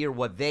important to hear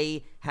what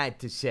they had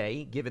to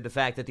say, given the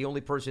fact that the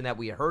only person that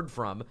we heard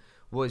from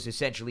was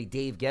essentially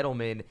Dave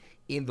Gettleman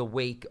in the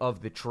wake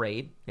of the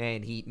trade,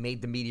 and he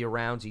made the media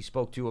rounds. He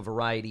spoke to a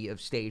variety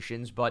of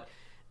stations, but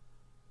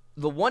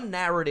the one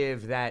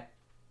narrative that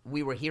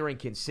we were hearing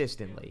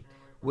consistently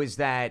was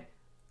that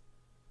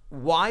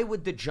why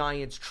would the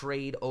Giants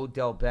trade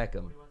Odell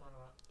Beckham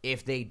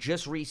if they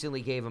just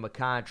recently gave him a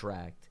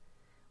contract?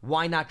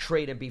 Why not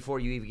trade him before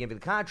you even give him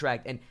the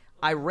contract? And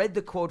I read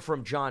the quote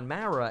from John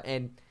Mara,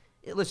 and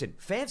listen,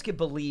 fans can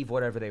believe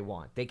whatever they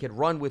want. They can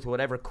run with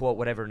whatever quote,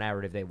 whatever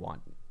narrative they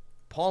want.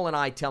 Paul and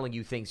I telling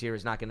you things here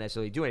is not going to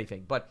necessarily do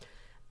anything. But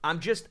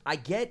I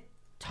get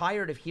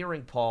tired of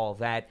hearing, Paul,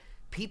 that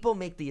people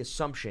make the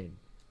assumption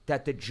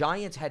that the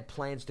Giants had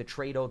plans to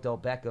trade Odell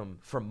Beckham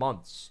for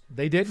months.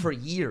 They did. For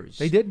years.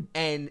 They did.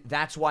 And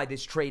that's why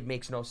this trade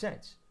makes no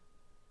sense.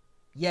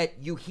 Yet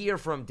you hear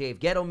from Dave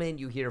Gettleman,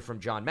 you hear from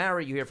John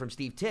Mara, you hear from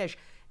Steve Tisch,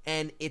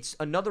 and it's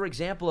another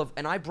example of,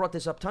 and I brought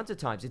this up tons of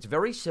times, it's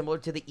very similar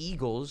to the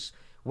Eagles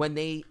when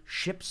they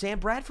shipped Sam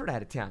Bradford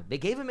out of town. They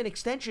gave him an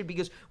extension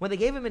because when they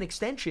gave him an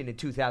extension in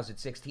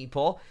 2016,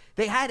 Paul,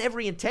 they had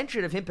every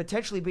intention of him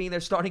potentially being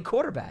their starting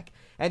quarterback.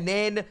 And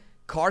then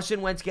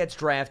Carson Wentz gets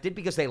drafted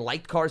because they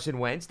liked Carson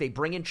Wentz. They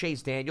bring in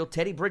Chase Daniel.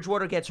 Teddy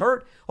Bridgewater gets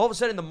hurt. All of a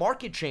sudden, the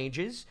market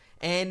changes,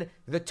 and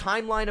the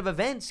timeline of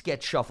events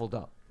gets shuffled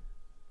up.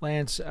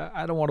 Lance,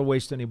 I don't want to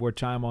waste any more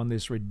time on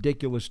this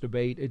ridiculous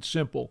debate. It's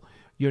simple.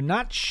 You're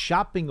not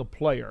shopping a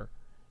player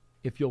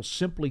if you'll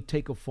simply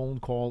take a phone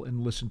call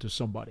and listen to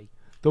somebody.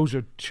 Those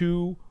are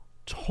two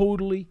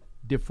totally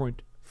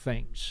different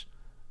things.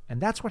 And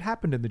that's what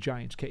happened in the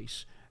Giants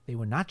case. They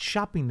were not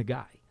shopping the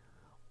guy,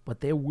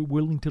 but they were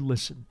willing to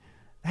listen.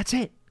 That's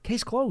it.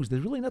 Case closed.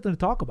 There's really nothing to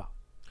talk about.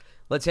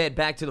 Let's head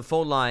back to the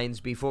phone lines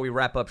before we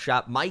wrap up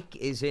shop. Mike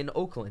is in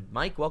Oakland.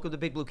 Mike, welcome to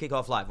Big Blue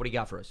Kickoff Live. What do you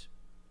got for us?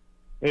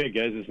 Hey,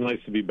 guys. It's nice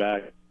to be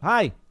back.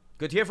 Hi.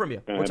 Good to hear from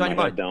you. What's I on your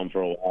mind? down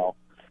for a while.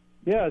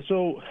 Yeah,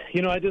 so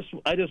I just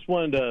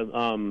wanted to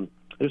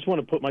I just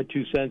want to put my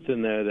 2 cents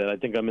in there that I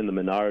think I'm in the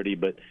minority,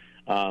 but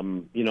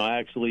I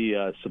actually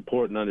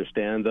support and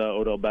understand the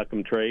Odell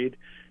Beckham trade,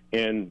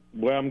 and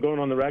where I'm going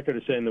on the record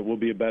is saying that we'll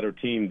be a better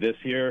team this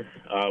year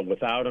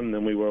without him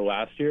than we were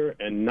last year,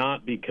 and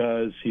not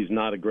because he's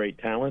not a great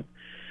talent,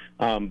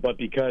 but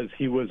because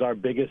he was our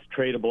biggest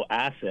tradable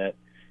asset,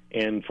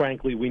 and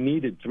frankly, we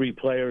needed 3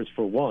 players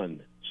for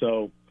one.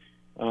 So.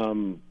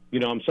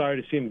 I'm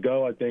sorry to see him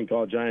go. I think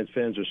all Giants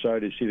fans are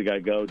sorry to see the guy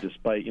go,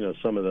 despite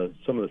some of the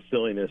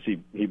silliness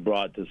he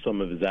brought to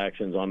some of his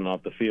actions on and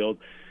off the field.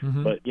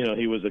 Mm-hmm. But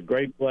he was a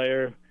great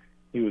player.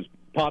 He was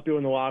popular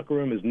in the locker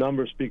room. His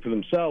numbers speak for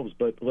themselves.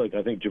 But look,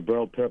 I think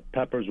Jabril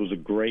Peppers was a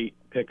great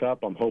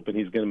pickup. I'm hoping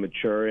he's going to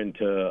mature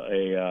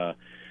into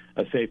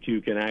a safety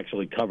who can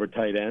actually cover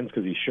tight ends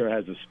because he sure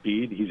has the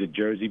speed. He's a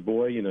Jersey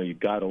boy. You've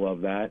got to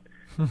love that.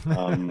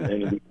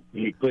 And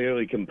he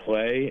clearly can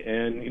play.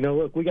 And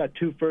look, we got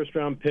 2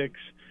 first-round picks,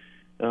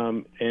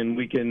 and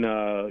we can,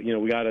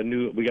 we got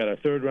a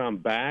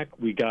third-round back.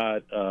 We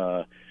got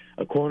a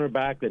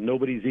cornerback that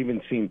nobody's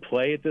even seen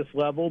play at this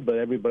level, but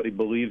everybody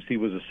believes he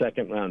was a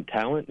second-round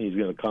talent, and he's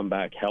going to come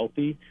back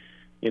healthy.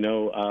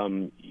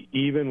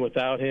 Even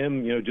without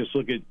him, just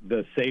look at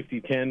the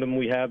safety tandem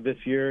we have this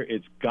year.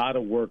 It's got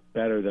to work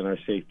better than our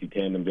safety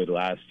tandem did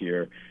last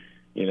year.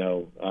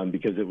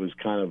 Because it was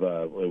kind of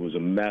a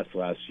mess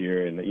last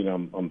year, and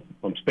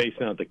I'm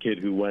spacing out the kid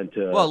who went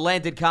to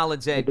Landon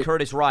Collins and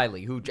Curtis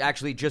Riley, who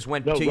actually just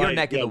went to your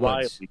neck of the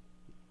woods.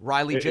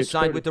 Riley just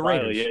signed with the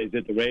Raiders. Yeah, he's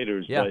at the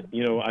Raiders. Yeah.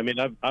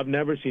 But I've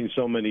never seen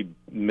so many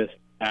missed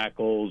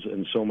tackles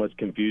and so much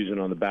confusion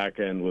on the back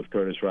end with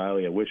Curtis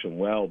Riley. I wish him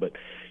well, but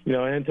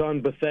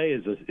Antoine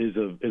Bethea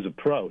is a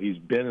pro. He's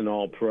been an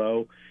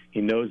All-Pro. He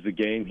knows the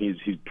game. He's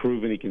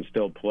proven he can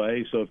still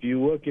play. So if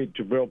you look at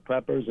Jabril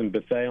Peppers and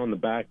Bethea on the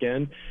back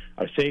end,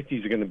 our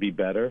safeties are going to be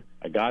better.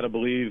 I got to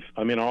believe.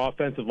 Our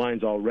offensive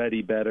line's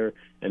already better,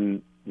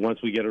 and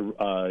once we get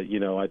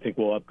I think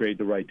we'll upgrade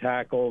the right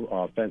tackle.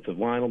 Our offensive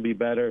line will be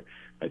better.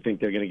 I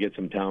think they're going to get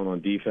some talent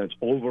on defense.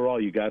 Overall,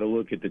 you got to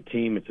look at the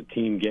team. It's a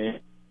team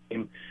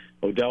game.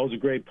 Odell's a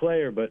great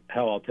player, but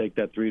hell, I'll take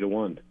that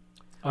 3-1.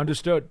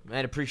 Understood.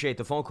 And appreciate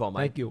the phone call,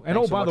 Mike. Thank you. And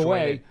Thanks so by much the for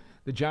weighing way, in.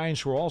 the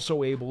Giants were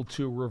also able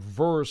to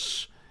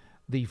reverse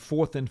the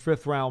 4th and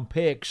 5th round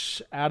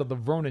picks out of the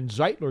Vernon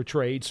Zeitler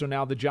trade. So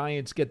now the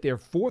Giants get their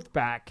 4th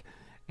back,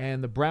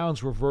 and the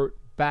Browns revert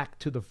back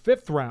to the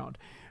 5th round.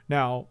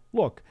 Now,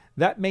 look,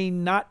 that may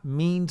not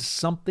mean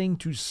something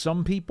to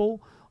some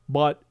people,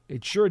 but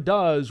it sure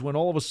does when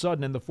all of a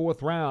sudden in the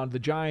 4th round the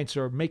Giants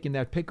are making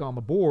that pick on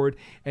the board,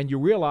 and you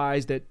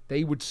realize that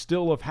they would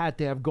still have had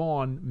to have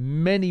gone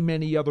many,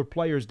 many other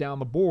players down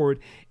the board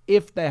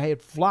if they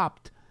had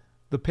flopped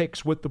the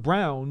picks with the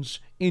Browns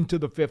into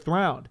the 5th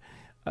round.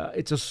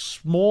 It's a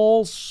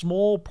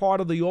small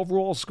part of the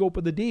overall scope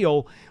of the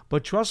deal,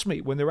 but trust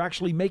me, when they're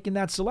actually making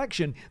that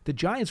selection, the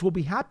Giants will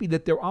be happy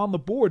that they're on the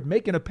board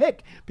making a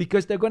pick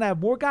because they're going to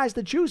have more guys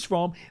to choose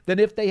from than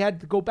if they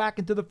had to go back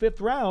into the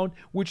 5th round,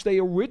 which they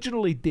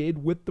originally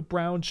did with the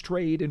Browns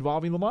trade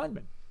involving the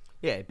linemen.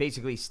 Yeah, it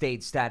basically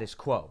stayed status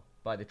quo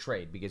by the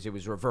trade because it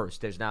was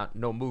reversed. There's now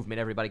no movement.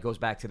 Everybody goes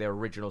back to their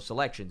original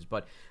selections.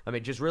 But, I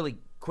mean, just really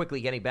quickly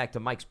getting back to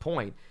Mike's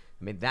point,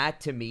 I mean, that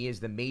to me is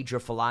the major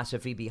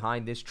philosophy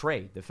behind this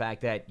trade. The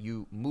fact that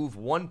you move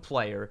one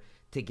player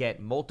to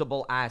get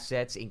multiple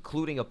assets,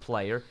 including a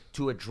player,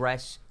 to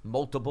address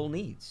multiple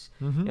needs.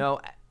 You know,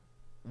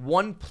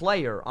 one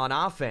player on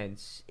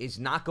offense is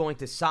not going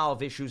to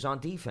solve issues on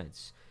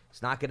defense.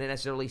 It's not going to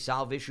necessarily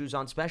solve issues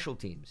on special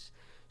teams.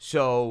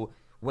 So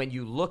when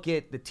you look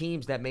at the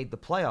teams that made the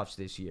playoffs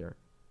this year,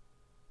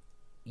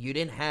 you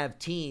didn't have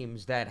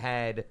teams that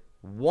had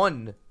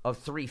one of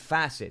 3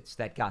 facets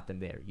that got them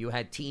there. You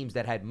had teams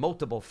that had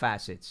multiple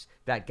facets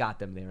that got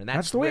them there. And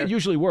that's the way it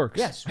usually works.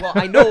 Yes. Well,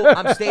 I know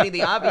I'm stating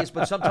the obvious,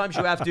 but sometimes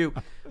you have to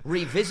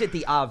revisit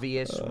the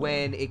obvious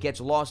when it gets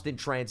lost in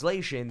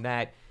translation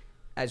that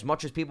as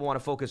much as people want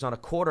to focus on a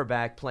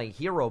quarterback playing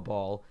hero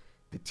ball,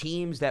 the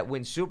teams that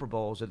win Super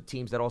Bowls are the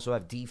teams that also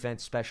have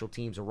defense, special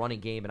teams, a running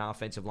game, an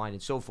offensive line,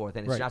 and so forth.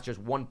 And it's not just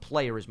one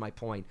player, is my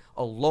point,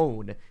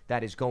 alone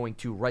that is going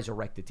to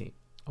resurrect the team.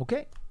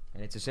 Okay.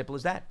 And it's as simple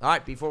as that. All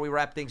right, before we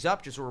wrap things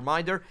up, just a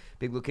reminder,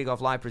 Big Blue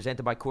Kickoff Live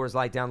presented by Coors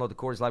Light. Download the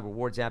Coors Light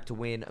Rewards app to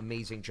win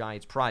amazing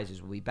Giants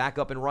prizes. We'll be back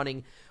up and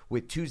running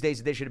with Tuesday's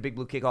edition of Big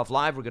Blue Kickoff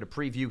Live. We're going to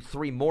preview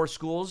 3 more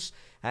schools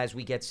as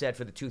we get set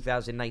for the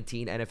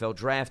 2019 NFL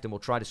Draft, and we'll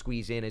try to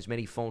squeeze in as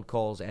many phone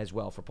calls as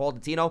well. For Paul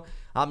Dottino,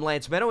 I'm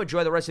Lance Meadow.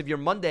 Enjoy the rest of your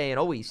Monday, and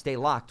always stay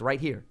locked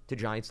right here to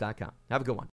Giants.com. Have a good one.